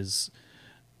is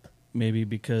maybe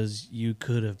because you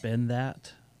could have been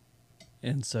that,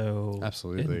 and so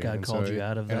absolutely, and God and called so you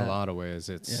out of that? In a lot of ways,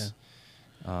 it's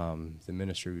the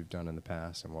ministry we've done in the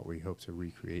past and what we hope to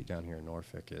recreate down here in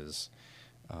Norfolk is,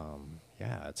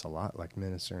 it's a lot like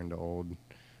ministering to old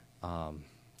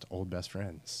best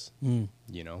friends.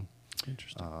 You know,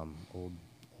 Interesting. Old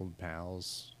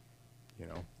pals, you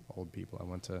know, old people I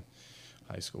went to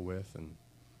high school with, and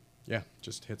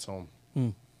just hits home.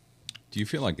 Do you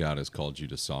feel like God has called you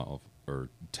to solve or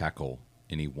tackle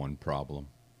any one problem?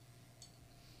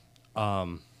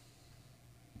 Not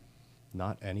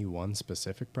any one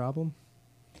specific problem,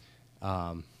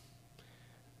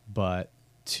 but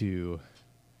to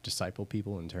disciple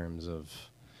people in terms of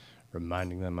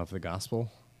reminding them of the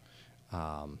gospel,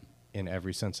 in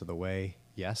every sense of the way.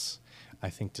 Yes, I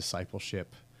think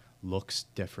discipleship looks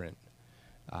different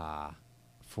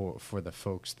for the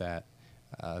folks that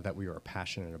we are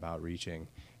passionate about reaching,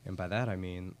 and by that I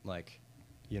mean, like,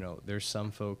 you know, there's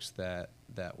some folks that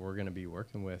we're going to be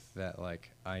working with that,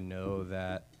 like, I know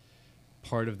that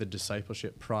part of the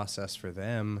discipleship process for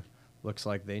them looks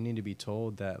like they need to be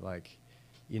told that, like,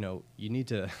 you know, you need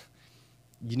to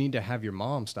have your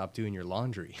mom stop doing your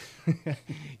laundry.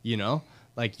 You know,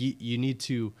 like you need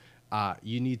to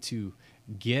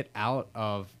get out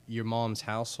of your mom's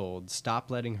household,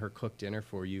 stop letting her cook dinner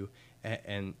for you,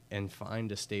 and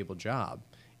find a stable job,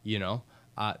 you know?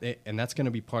 And that's going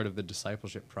to be part of the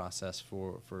discipleship process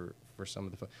for some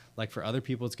of the, like, for other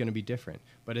people, it's going to be different,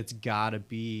 but it's got to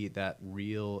be that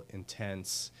real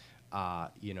intense,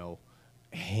 you know,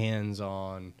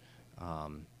 hands-on,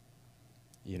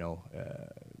 you know,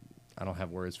 I don't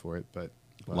have words for it, but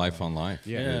Life on life.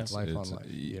 Yeah. Life on life.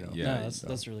 You know, Yeah,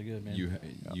 that's really good, man.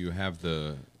 You have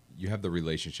the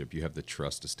relationship, you have the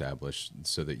trust established,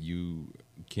 so that you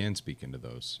can speak into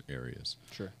those areas.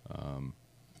 Sure.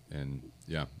 And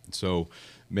so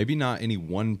maybe not any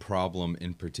one problem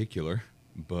in particular,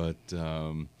 but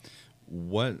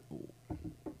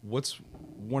what's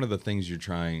one of the things you're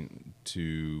trying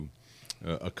to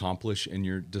accomplish in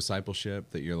your discipleship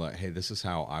that you're like, hey, this is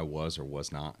how I was or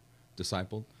was not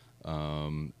discipled,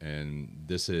 and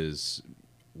this is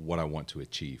what I want to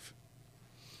achieve?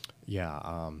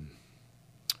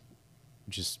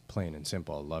 Just plain and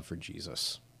simple, a love for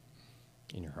Jesus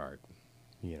in your heart,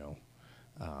 you know,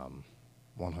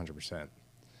 100%.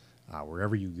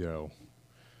 Wherever you go,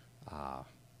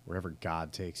 wherever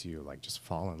God takes you, like, just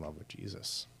fall in love with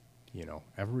Jesus. You know,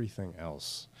 everything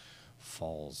else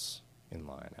falls in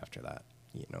line after that,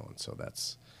 you know, and so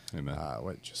that's Amen.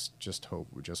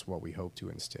 what we hope to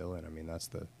instill. And I mean, that's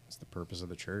the purpose of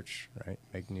the church, right?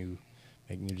 Make new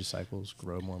disciples,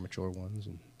 grow more mature ones.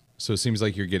 And so it seems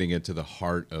like you're getting into the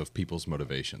heart of people's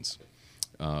motivations.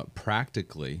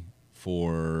 Practically,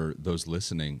 for those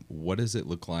listening, what does it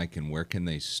look like, and where can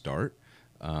they start?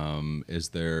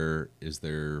 Is there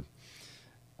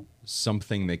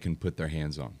something they can put their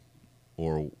hands on,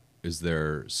 or is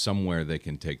there somewhere they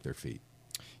can take their feet?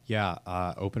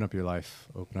 Open up your life,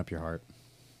 open up your heart,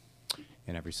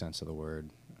 in every sense of the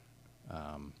word.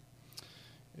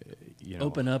 You know,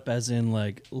 Open up as in,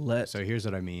 like, let so here's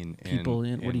what I mean. people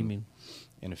in. What do you mean?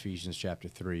 In Ephesians chapter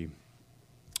 3,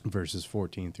 verses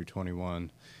 14 through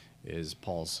 21 is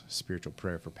Paul's spiritual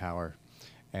prayer for power.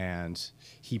 And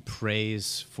he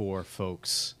prays for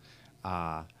folks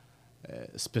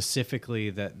specifically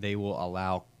that they will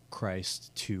allow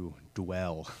Christ to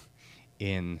dwell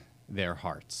in their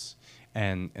hearts.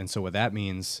 And so what that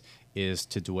means is,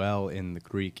 to dwell in the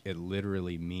Greek, it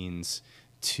literally means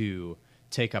to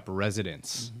take up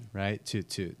residence, right?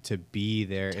 To be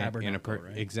there in a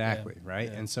right? exactly, Yeah. right?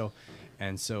 Yeah.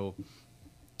 And so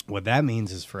what that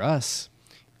means is, for us,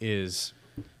 is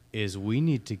we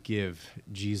need to give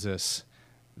Jesus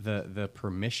the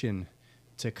permission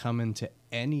to come into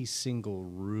any single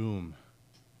room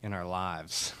in our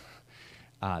lives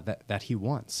that he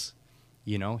wants.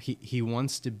 You know, he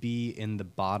wants to be in the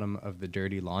bottom of the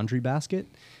dirty laundry basket.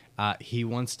 He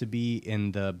wants to be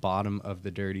in the bottom of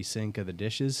the dirty sink of the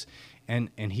dishes, and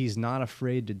he's not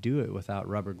afraid to do it without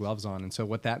rubber gloves on. And so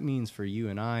what that means for you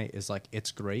and I is, like,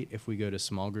 it's great if we go to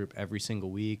small group every single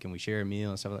week and we share a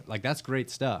meal and stuff like that's great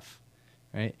stuff,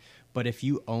 right? But if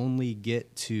you only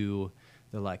get to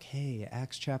the, like, hey,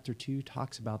 Acts chapter 2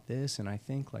 talks about this, and I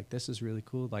think, like, this is really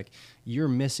cool, like, you're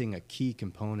missing a key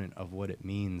component of what it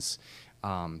means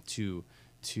to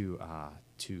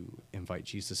invite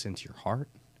Jesus into your heart,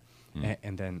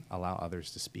 and then allow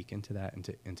others to speak into that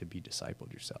and to be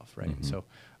discipled yourself, right? And so,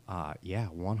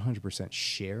 100%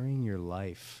 sharing your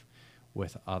life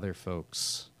with other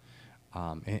folks,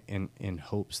 in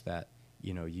hopes that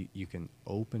you can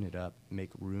open it up, make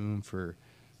room for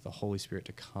the Holy Spirit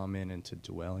to come in and to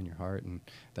dwell in your heart, and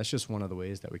that's just one of the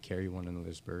ways that we carry one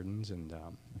another's burdens, and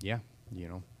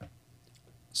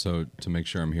So to make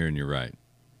sure I'm hearing you right,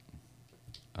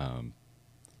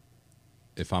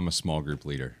 if I'm a small group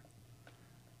leader,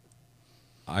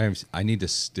 I need to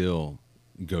still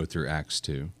go through Acts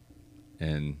 2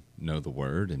 and know the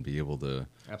Word and be able to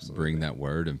bring that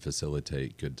Word and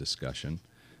facilitate good discussion.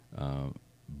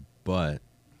 But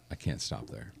I can't stop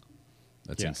there.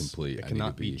 That's incomplete. It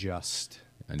cannot be just.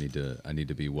 I need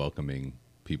to be welcoming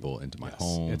people into my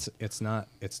home. It's not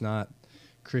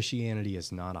Christianity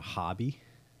is not a hobby,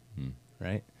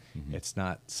 right? Mm-hmm. It's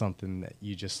not something that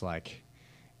you just like,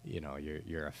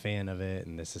 you're a fan of it,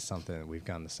 and this is something that we've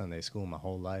gone to Sunday school my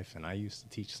whole life, and I used to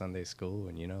teach Sunday school,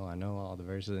 and I know all the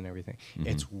verses and everything. Mm-hmm.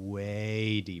 It's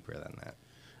way deeper than that.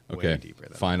 Okay.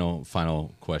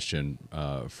 Final question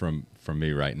from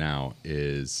me right now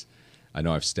is, I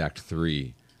know I've stacked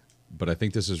 3, but I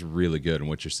think this is really good, and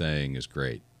what you're saying is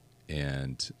great.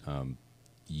 And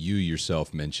you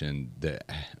yourself mentioned that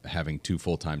having 2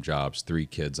 full-time jobs, 3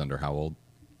 kids under how old?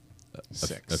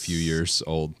 6. A few years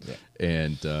old. Yeah.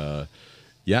 And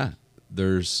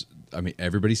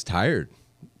everybody's tired,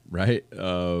 right?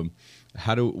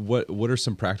 What are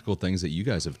some practical things that you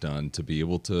guys have done to be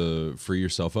able to free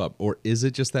yourself up? Or is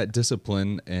it just that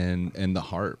discipline and the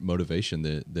heart motivation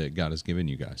that God has given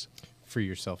you guys? Free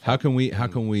yourself up. How can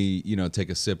we take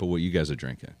a sip of what you guys are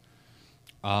drinking?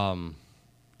 The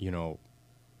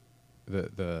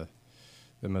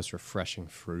most refreshing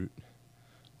fruit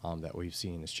that we've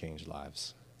seen has changed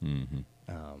lives. Mm-hmm.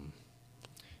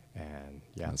 And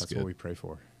that's what we pray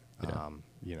for.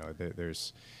 Yeah.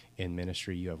 There's in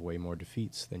ministry, you have way more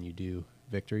defeats than you do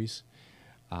victories.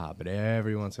 But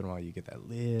every once in a while you get that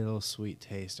little sweet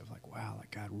taste of like, wow,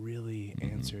 like God really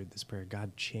answered this prayer.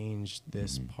 God changed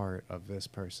this part of this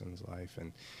person's life,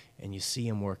 and you see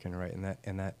him working, right?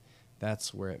 And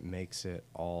that's where it makes it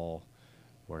all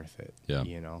worth it. Yeah.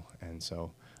 And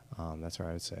so that's where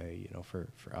I would say, for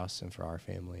us and for our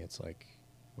family, it's like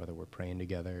whether we're praying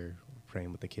together,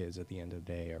 praying with the kids at the end of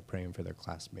the day, or praying for their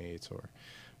classmates, or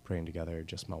praying together,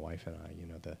 just my wife and I,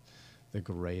 the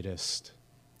greatest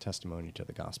testimony to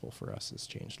the gospel for us has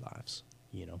changed lives,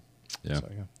 Yeah. So,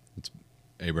 yeah. It's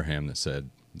Abraham that said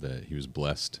that he was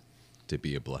blessed to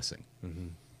be a blessing. Mm-hmm.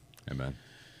 Amen.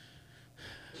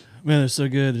 Man, they're so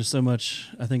good. There's so much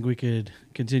I think we could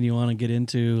continue on and get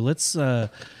into. Let's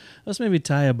maybe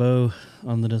tie a bow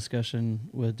on the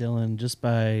discussion with Dylan just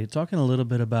by talking a little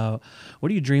bit about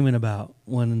what are you dreaming about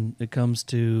when it comes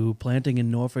to planting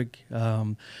in Norfolk.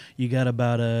 You got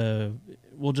about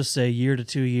we'll just say 1 to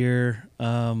 2 year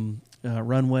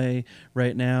runway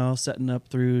right now, setting up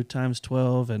through times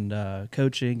 12 and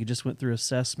coaching. You just went through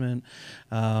assessment.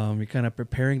 You're kind of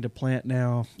preparing to plant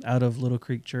now out of Little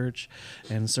Creek Church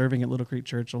and serving at Little Creek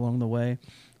Church along the way.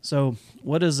 So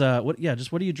what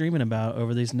are you dreaming about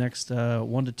over these next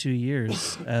 1 to 2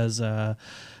 years as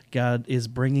God is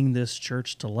bringing this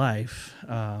church to life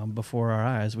before our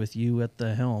eyes with you at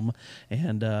the helm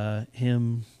and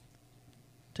him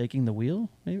taking the wheel?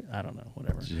 Maybe, I don't know.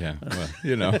 Whatever. Yeah,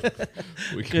 well,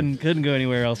 we couldn't go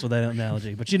anywhere else with that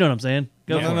analogy. But you know what I'm saying?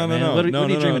 Go for it, man. No. What are you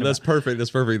dreaming about? That's perfect.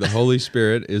 That's perfect. The Holy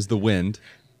Spirit is the wind.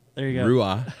 There you go.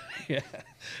 Ruah. Yeah.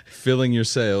 Filling your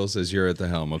sails as you're at the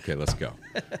helm. Okay, let's go.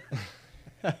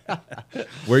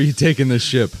 Where are you taking this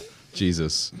ship,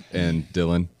 Jesus and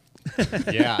Dylan?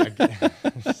 Yeah,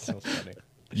 so funny.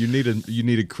 You need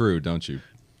a crew, don't you?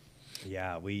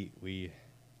 Yeah, we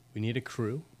need a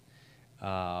crew.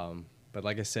 But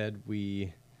like I said,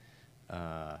 we're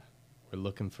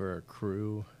looking for a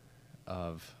crew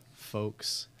of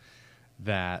folks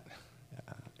that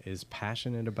is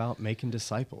passionate about making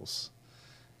disciples.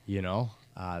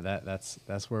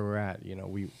 That's where we're at.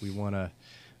 We want to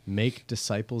make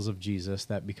disciples of Jesus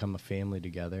that become a family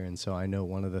together. And so I know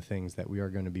one of the things that we are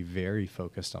going to be very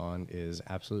focused on is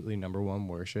absolutely number 1,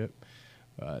 worship.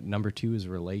 Number 2 is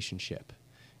relationship.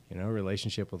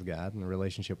 Relationship with God and the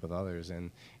relationship with others,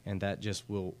 and that just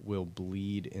will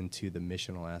bleed into the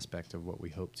missional aspect of what we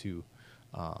hope to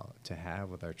have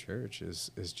with our church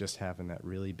is just having that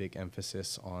really big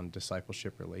emphasis on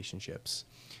discipleship relationships,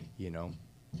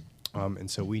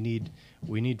 and so we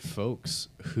need folks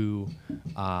who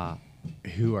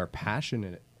are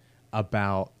passionate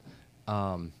about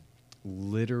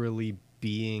literally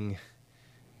being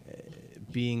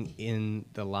being in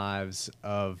the lives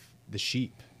of the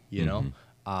sheep, you know,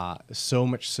 so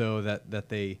much so that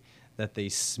they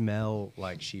smell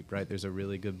like sheep, right? There's a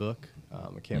really good book.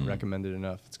 I can't recommend it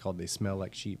enough. It's called They Smell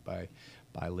Like Sheep by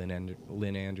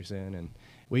Lynn Anderson. And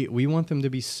we want them to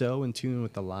be so in tune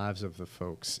with the lives of the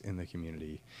folks in the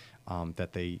community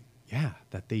that they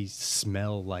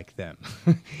smell like them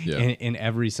in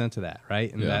every sense of that,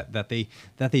 right? And that they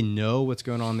know what's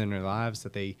going on in their lives,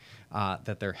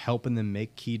 that they're helping them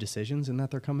make key decisions, and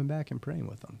that they're coming back and praying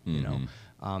with them, you know?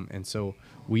 And so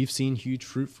we've seen huge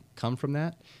fruit come from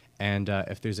that. And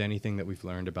if there's anything that we've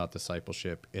learned about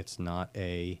discipleship, it's not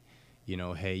hey,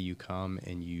 you come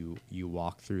and you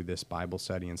walk through this Bible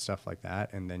study and stuff like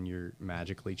that, and then you're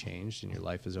magically changed and your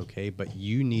life is okay. But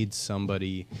you need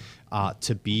somebody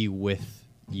to be with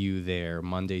you there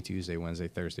Monday, Tuesday, Wednesday,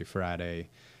 Thursday, Friday,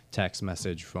 text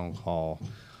message, phone call,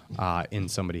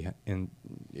 inviting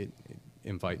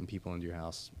people into your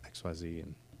house, XYZ,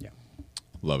 and yeah.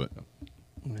 Love it.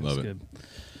 Love it. Good.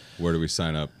 Where do we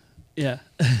sign up? Yeah.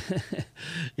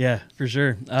 Yeah, for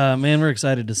sure. Man, we're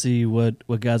excited to see what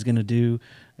God's going to do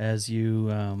as you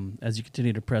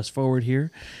continue to press forward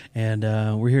here. And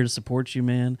we're here to support you,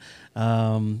 man.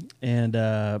 And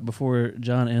before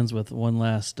John ends with one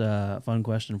last fun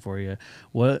question for you,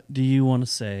 what do you want to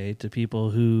say to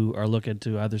people who are looking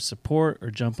to either support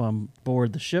or jump on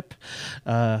board the ship,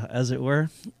 as it were?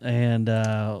 And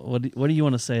what do you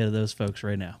want to say to those folks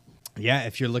right now? Yeah,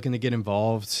 if you're looking to get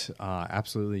involved,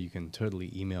 absolutely, you can totally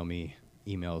email me.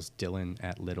 Email's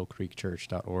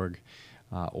dylan@littlecreekchurch.org.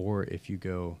 Or if you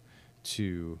go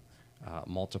to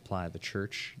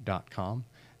multiplythechurch.com,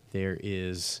 there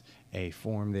is a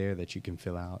form there that you can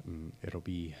fill out, and it'll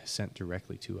be sent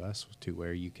directly to us, to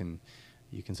where you can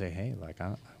say, hey, like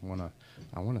I want to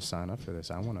sign up for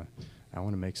this. I want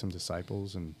to make some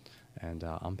disciples, and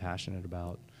I'm passionate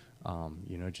about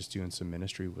just doing some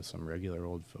ministry with some regular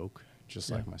old folk,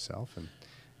 just like myself.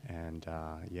 And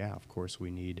of course we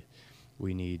need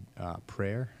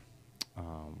prayer.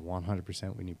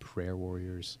 100%. We need prayer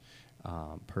warriors.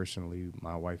 Personally,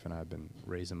 my wife and I have been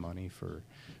raising money for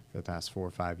the past 4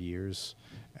 or 5 years,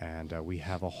 and we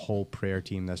have a whole prayer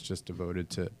team that's just devoted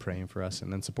to praying for us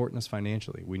and then supporting us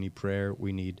financially. We need prayer.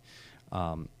 We need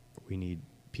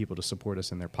people to support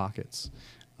us in their pockets.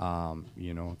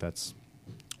 That's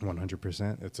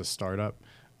 100%. It's a startup.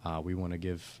 We want to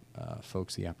give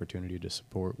folks the opportunity to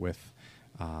support with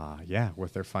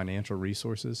their financial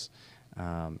resources.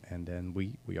 And then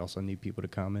we also need people to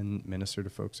come and minister to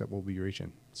folks that we'll be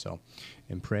reaching. So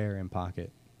in prayer, in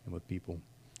pocket, and with people.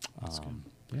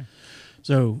 Yeah.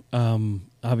 So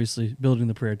obviously building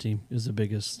the prayer team is the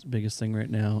biggest thing right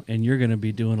now, and you're going to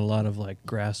be doing a lot of like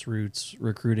grassroots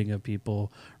recruiting of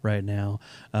people right now.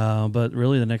 But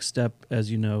really the next step, as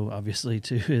you know, obviously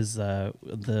too, is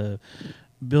the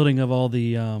building of all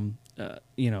the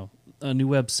a new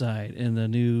website and the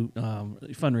new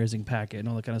fundraising packet and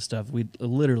all that kind of stuff. We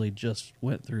literally just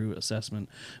went through assessment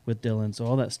with Dylan, so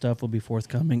all that stuff will be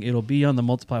forthcoming. It'll be on the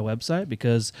Multiply website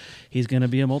because he's going to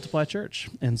be a Multiply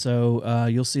church, and so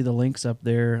you'll see the links up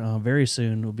there very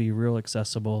soon. It'll be real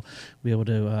accessible. Be able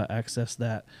to access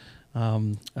that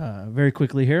very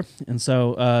quickly here. And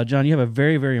so, John, you have a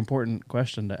very, very important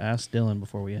question to ask Dylan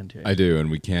before we end here. I do, and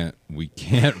we can't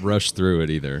rush through it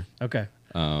either. Okay.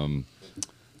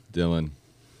 Dylan,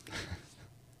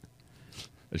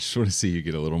 I just want to see you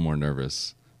get a little more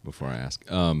nervous before I ask.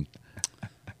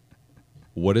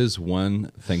 What is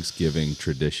one Thanksgiving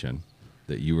tradition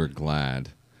that you are glad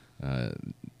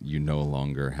you no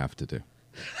longer have to do?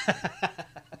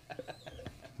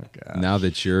 Now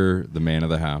that you're the man of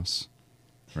the house,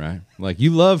 right? Like,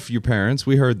 you love your parents.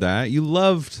 We heard that. You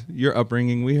loved your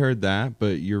upbringing. We heard that.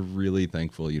 But you're really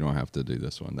thankful you don't have to do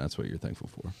this one. That's what you're thankful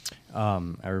for.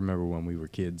 I remember when we were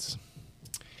kids,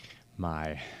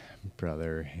 my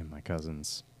brother and my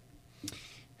cousins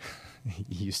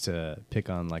used to pick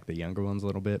on like the younger ones a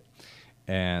little bit.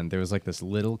 And there was like this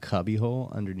little cubby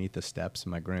hole underneath the steps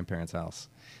in my grandparents' house.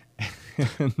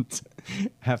 And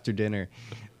after dinner,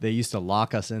 they used to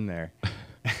lock us in there.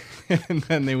 And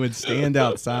then they would stand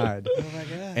outside. Oh my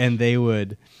God. And they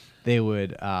would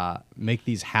make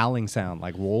these howling sound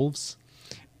like wolves.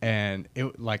 And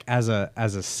it, like, as a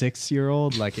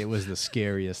 6-year-old, like, it was the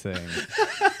scariest thing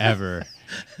ever.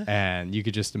 And you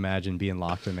could just imagine being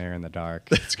locked in there in the dark.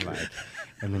 That's great.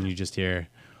 And then you just hear,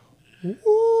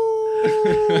 woo.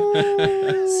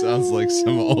 Sounds like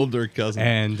some older cousin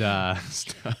And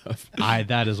stuff.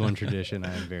 that is one tradition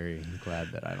I am very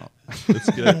glad that I don't. That's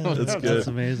good. That's good. That's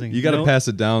amazing. You got to No- pass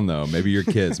it down, though. Maybe your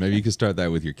kids. Maybe you can start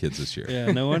that with your kids this year.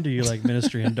 Yeah, no wonder you like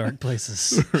ministry in dark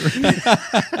places.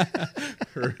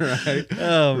 Right?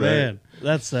 Oh man,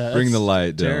 that's Bring the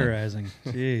light, Dylan. terrorizing.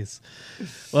 Jeez.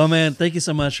 Well, man, thank you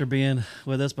so much for being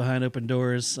with us behind open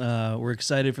doors. We're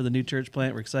excited for the new church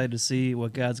plant. We're excited to see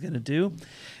what God's going to do,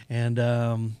 and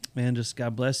man, just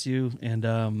God bless you. And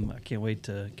I can't wait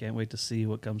to see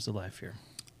what comes to life here.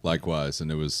 Likewise,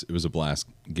 and it was a blast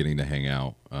getting to hang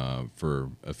out for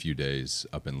a few days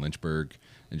up in Lynchburg,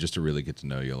 and just to really get to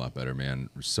know you a lot better, man.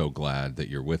 We're so glad that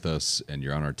you're with us and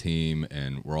you're on our team,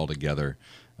 and we're all together.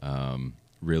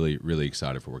 Really, really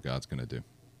excited for what God's going to do.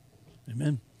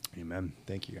 Amen. Amen.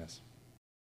 Thank you, guys.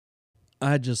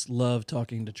 I just love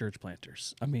talking to church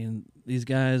planters. I mean, these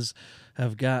guys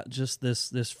have got just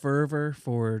this fervor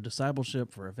for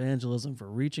discipleship, for evangelism,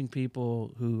 for reaching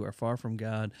people who are far from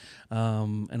God.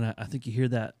 And I think you hear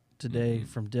that today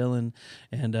from Dylan,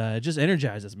 and it just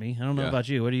energizes me. I don't know Yeah. about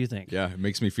you. What do you think? Yeah, it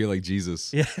makes me feel like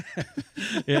Jesus. Yeah.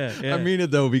 Yeah. I mean it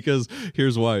though, because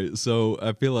here's why. So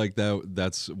I feel like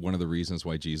that's one of the reasons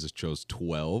why Jesus chose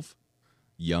 12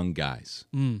 young guys.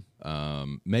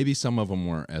 Maybe some of them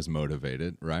weren't as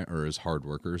motivated, right, or as hard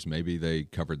workers. Maybe they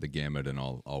covered the gamut in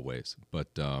all ways.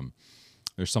 But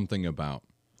there's something about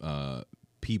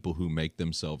people who make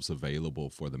themselves available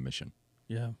for the mission.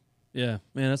 Yeah. Yeah,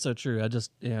 man, that's so true. As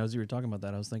you were talking about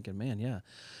that, I was thinking, man, yeah,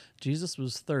 Jesus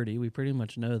was 30. We pretty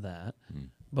much know that.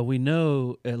 But we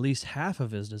know at least half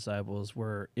of his disciples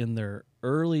were in their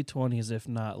early 20s, if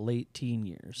not late teen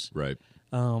years. Right.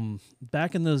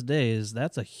 Back in those days,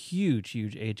 that's a huge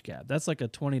age gap. That's like a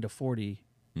 20 to 40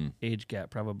 age gap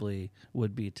probably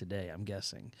would be today, I'm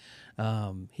guessing.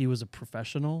 He was a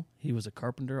professional. He was a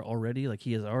carpenter already. Like,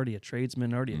 he is already a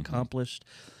tradesman, already accomplished.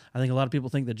 I think a lot of people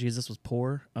think that Jesus was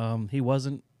poor. He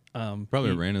wasn't.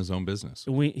 Probably ran his own business.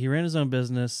 He ran his own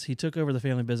business. He took over the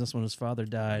family business when his father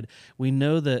died. We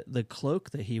know that the cloak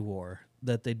that he wore,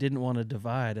 that they didn't want to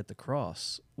divide at the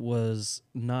cross, was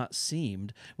not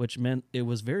seamed, which meant it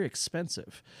was very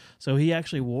expensive. So he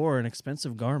actually wore an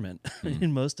expensive garment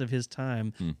in most of his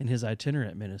time in his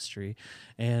itinerant ministry.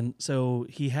 And so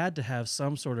he had to have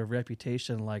some sort of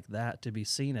reputation like that to be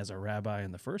seen as a rabbi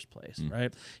in the first place,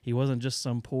 right? He wasn't just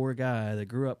some poor guy that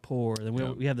grew up poor. Then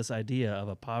we have this idea of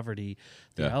a poverty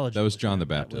theology. That was John the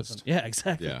that Baptist. wasn't- Yeah,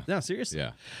 exactly. Yeah. No, seriously.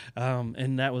 Yeah.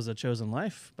 And that was a chosen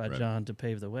life by Right. John to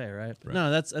pave the way, right? Right. No,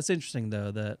 that's interesting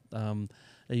though that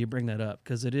that you bring that up,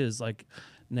 because it is like,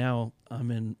 now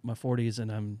I'm in my 40s and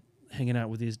I'm hanging out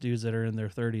with these dudes that are in their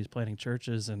 30s planting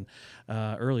churches, and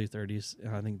early 30s.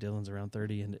 I think Dylan's around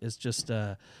 30, and it's just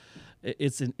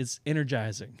it's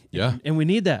energizing. Yeah. and we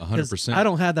need that 100%. I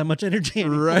don't have that much energy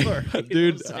anymore. Right, You know what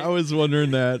dude. I'm saying? I was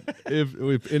wondering that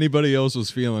if anybody else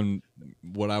was feeling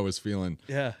what I was feeling,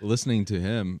 Yeah. listening to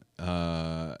him.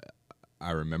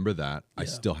 I remember that. I Yeah.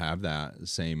 still have that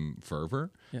same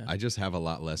fervor. Yeah. I just have a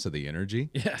lot less of the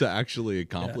energy Yeah. to actually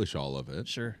accomplish all of it.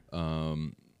 Sure.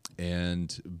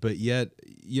 But yet,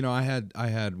 I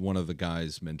had one of the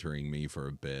guys mentoring me for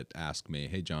a bit ask me,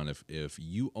 "Hey, John, if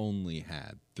you only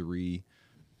had 3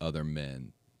 other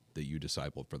men that you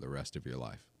discipled for the rest of your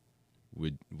life,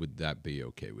 would that be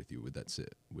okay with you? Would that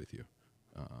sit with you?"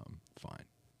 Fine.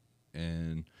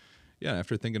 And yeah,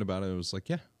 after thinking about it, I was like,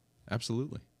 yeah,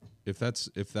 absolutely. If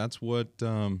that's what,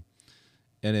 and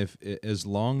if as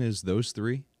long as those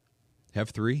 3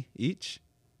 have 3 each,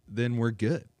 then we're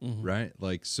good, right?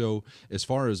 Like, so as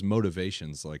far as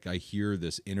motivations, like, I hear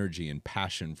this energy and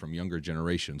passion from younger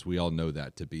generations. We all know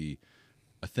that to be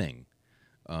a thing.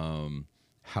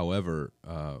 However,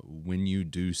 when you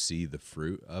do see the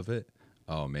fruit of it,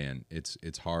 oh man,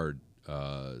 it's hard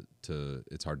to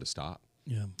stop.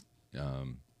 Yeah.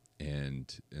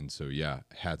 And so yeah,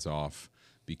 hats off,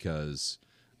 because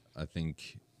I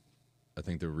think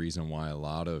the reason why a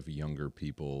lot of younger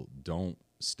people don't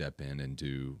step in and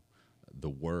do the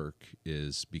work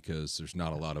is because there's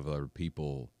not a lot of other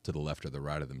people to the left or the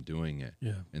right of them doing it.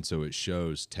 Yeah. And so it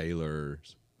shows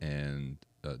Taylor's and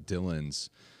Dylan's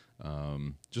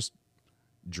just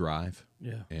drive,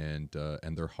 Yeah. and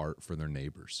their heart for their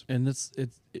neighbors. And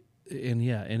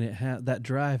that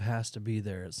drive has to be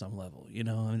there at some level,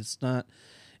 and it's not,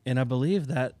 and I believe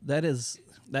that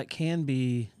can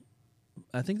be,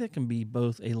 I think that can be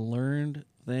both a learned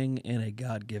thing and a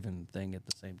God-given thing at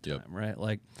the same time, Yep. right?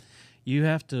 Like, you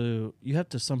have to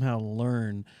somehow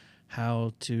learn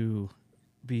how to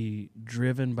be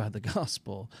driven by the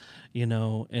gospel, you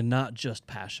know, and not just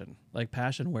passion. Like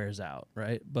passion wears out,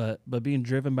 right? But being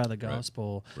driven by the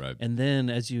gospel, Right. and then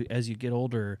as you get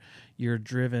older, you're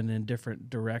driven in different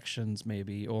directions,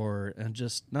 maybe, or and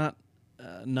just not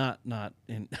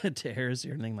into heresy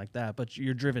or anything like that, but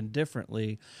you're driven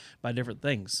differently by different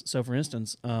things. So, for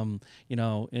instance, you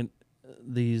know, in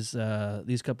these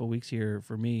couple weeks here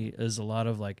for me is a lot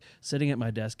of like sitting at my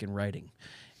desk and writing,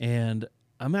 and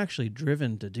I'm actually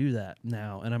driven to do that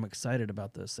now, and I'm excited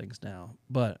about those things now.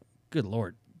 But good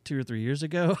Lord, 2 or 3 years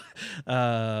ago,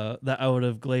 that I would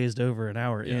have glazed over an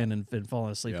hour in and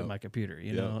fallen asleep at my computer,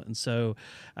 you know? And so,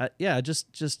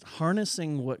 just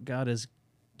harnessing what God has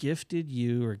gifted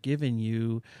you or given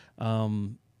you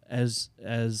as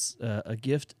a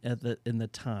gift in the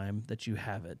time that you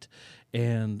have it,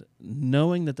 and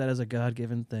knowing that is a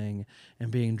God-given thing,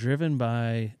 and being driven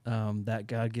by that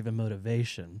God-given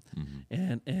motivation,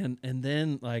 and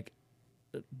then like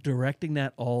directing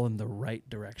that all in the right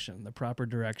direction, the proper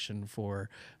direction for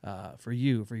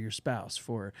you, for your spouse,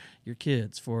 for your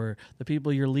kids, for the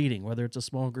people you're leading, whether it's a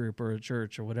small group or a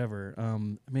church or whatever.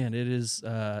 Man, it is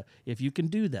if you can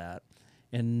do that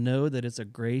and know that it's a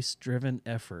grace-driven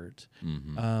effort,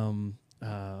 man,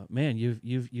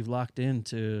 you've locked in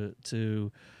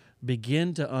to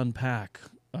begin to unpack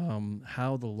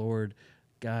how the Lord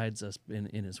guides us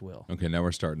in His will. Okay, now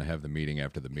we're starting to have the meeting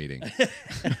after the meeting.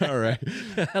 All right.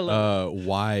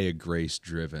 Why a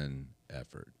grace-driven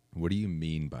effort? What do you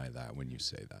mean by that when you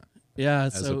say that? Yeah,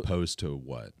 as opposed to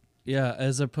what? Yeah,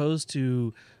 as opposed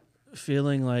to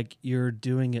feeling like you're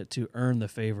doing it to earn the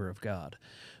favor of God.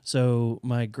 So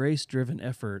my grace-driven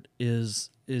effort is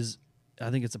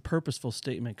I think it's a purposeful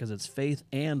statement because it's faith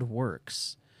and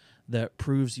works that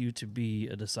proves you to be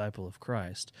a disciple of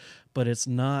Christ. But it's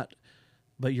not.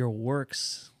 But your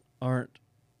works aren't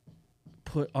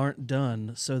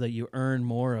done so that you earn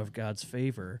more of God's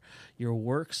favor. Your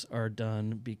works are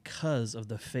done because of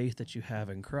the faith that you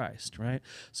have in Christ, right?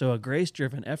 So a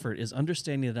grace-driven effort is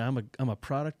understanding that I'm a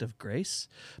product of grace,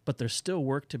 but there's still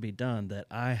work to be done that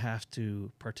I have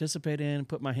to participate in,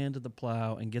 put my hand to the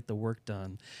plow, and get the work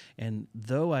done. And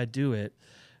though I do it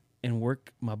and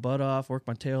work my butt off, work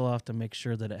my tail off to make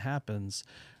sure that it happens,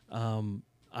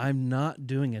 I'm not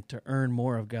doing it to earn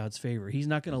more of God's favor. He's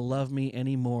not going to love me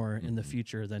any more in the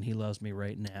future than He loves me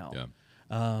right now. Yeah.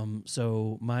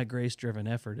 So my grace-driven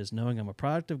effort is knowing I'm a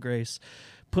product of grace,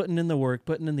 putting in the work,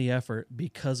 putting in the effort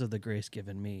because of the grace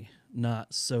given me,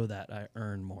 not so that I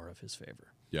earn more of His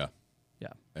favor. Yeah.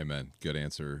 Yeah. Amen. Good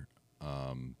answer.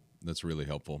 That's really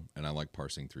helpful, and I like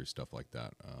parsing through stuff like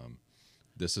that.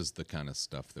 This is the kind of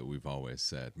stuff that we've always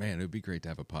said, man, it would be great to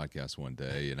have a podcast one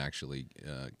day and actually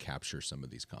capture some of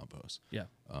these combos. Yeah.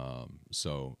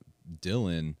 So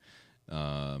Dylan,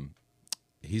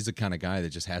 he's the kind of guy that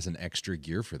just has an extra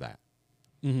gear for that.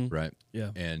 Right.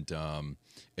 Yeah. And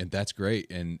that's great.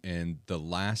 And the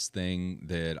last thing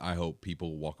that I hope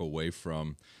people walk away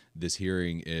from this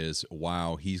hearing is,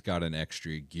 wow, he's got an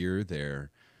extra gear there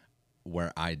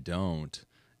where I don't.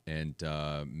 And,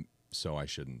 so I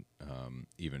shouldn't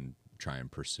even try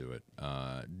and pursue it.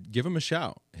 Give him a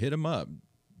shout. Hit him up.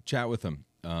 Chat with him.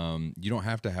 You don't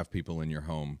have to have people in your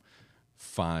home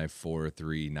 5, 4,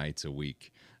 3 nights a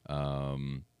week.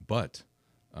 But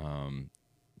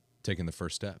taking the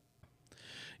first step.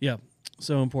 Yeah,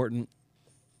 so important.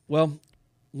 Well,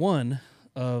 one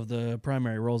of the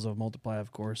primary roles of Multiply,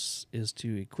 of course, is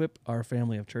to equip our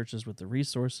family of churches with the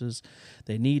resources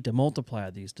they need to multiply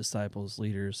these disciples,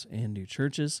 leaders, and new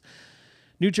churches.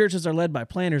 New churches are led by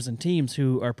planters and teams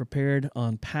who are prepared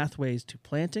on pathways to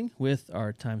planting with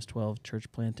our Times 12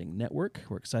 Church Planting Network.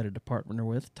 We're excited to partner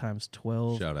with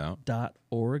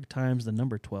times12.org,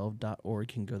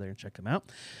 times12.org. You can go there and check them out.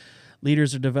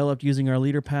 Leaders are developed using our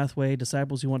leader pathway.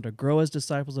 Disciples who want to grow as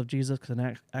disciples of Jesus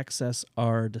can access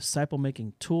our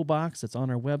disciple-making toolbox. It's on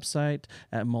our website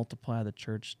at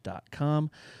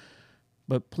multiplythechurch.com.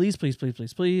 But please, please, please,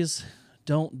 please, please,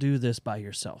 don't do this by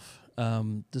yourself.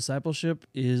 Discipleship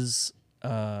is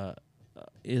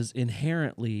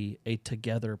inherently a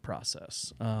together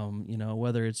process.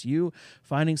 Whether it's you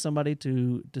finding somebody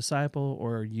to disciple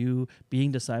or you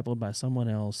being discipled by someone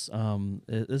else,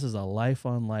 this is a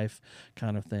life-on-life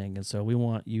kind of thing. And so we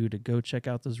want you to go check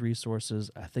out those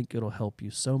resources. I think it'll help you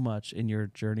so much in your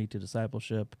journey to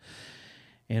discipleship.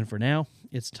 And for now,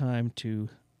 it's time to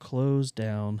close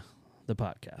down the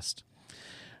podcast.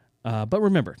 But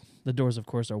remember, the doors, of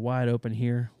course, are wide open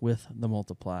here with the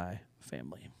Multiply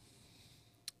family.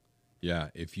 Yeah,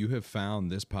 if you have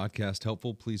found this podcast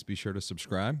helpful, please be sure to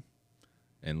subscribe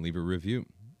and leave a review.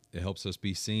 It helps us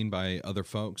be seen by other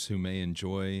folks who may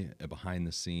enjoy a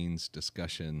behind-the-scenes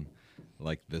discussion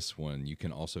like this one. You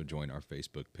can also join our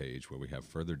Facebook page where we have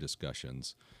further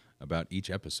discussions about each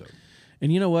episode.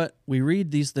 And you know what? We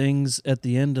read these things at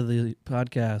the end of the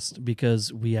podcast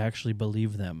because we actually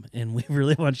believe them, and we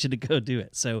really want you to go do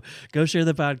it. So go share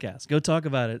the podcast, go talk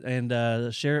about it,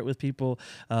 and share it with people.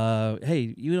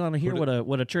 Hey, you want to hear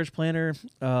what a church planter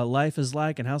life is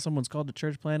like and how someone's called to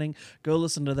church planting? Go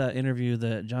listen to that interview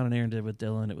that John and Aaron did with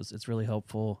Dylan. It's really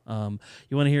helpful.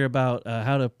 You want to hear about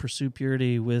how to pursue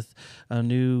purity with a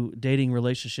new dating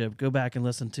relationship? Go back and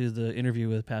listen to the interview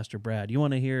with Pastor Brad. You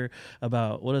want to hear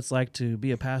about what it's like to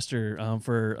be a pastor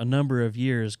for a number of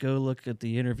years? Go look at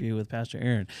the interview with Pastor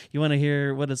Aaron. You want to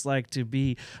hear what it's like to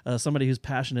be somebody who's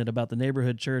passionate about the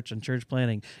neighborhood church and church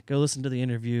planting? Go listen to the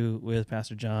interview with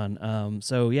Pastor John.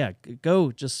 So yeah,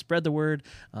 go just spread the word,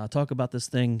 talk about this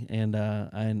thing, and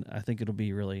I think it'll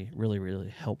be really, really, really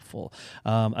helpful.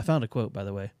 I found a quote, by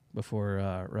the way,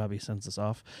 before Robbie sends us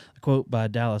off. A quote by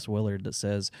Dallas Willard that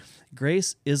says,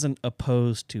 "Grace isn't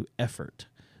opposed to effort,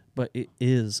 but it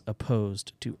is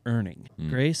opposed to earning."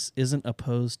 Grace isn't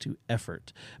opposed to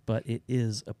effort, but it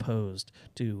is opposed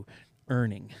to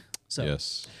earning. So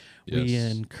Yes. we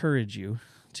encourage you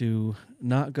to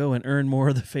not go and earn more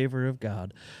of the favor of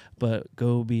God, but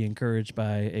go be encouraged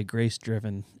by a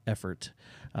grace-driven effort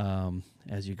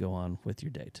as you go on with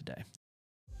your day today.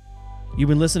 You've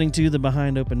been listening to the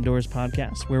Behind Open Doors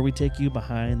podcast, where we take you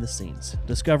behind the scenes,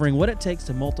 discovering what it takes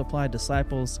to multiply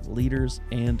disciples, leaders,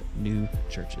 and new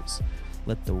churches.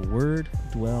 Let the word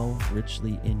dwell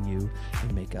richly in you,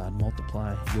 and may God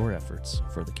multiply your efforts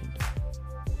for the kingdom.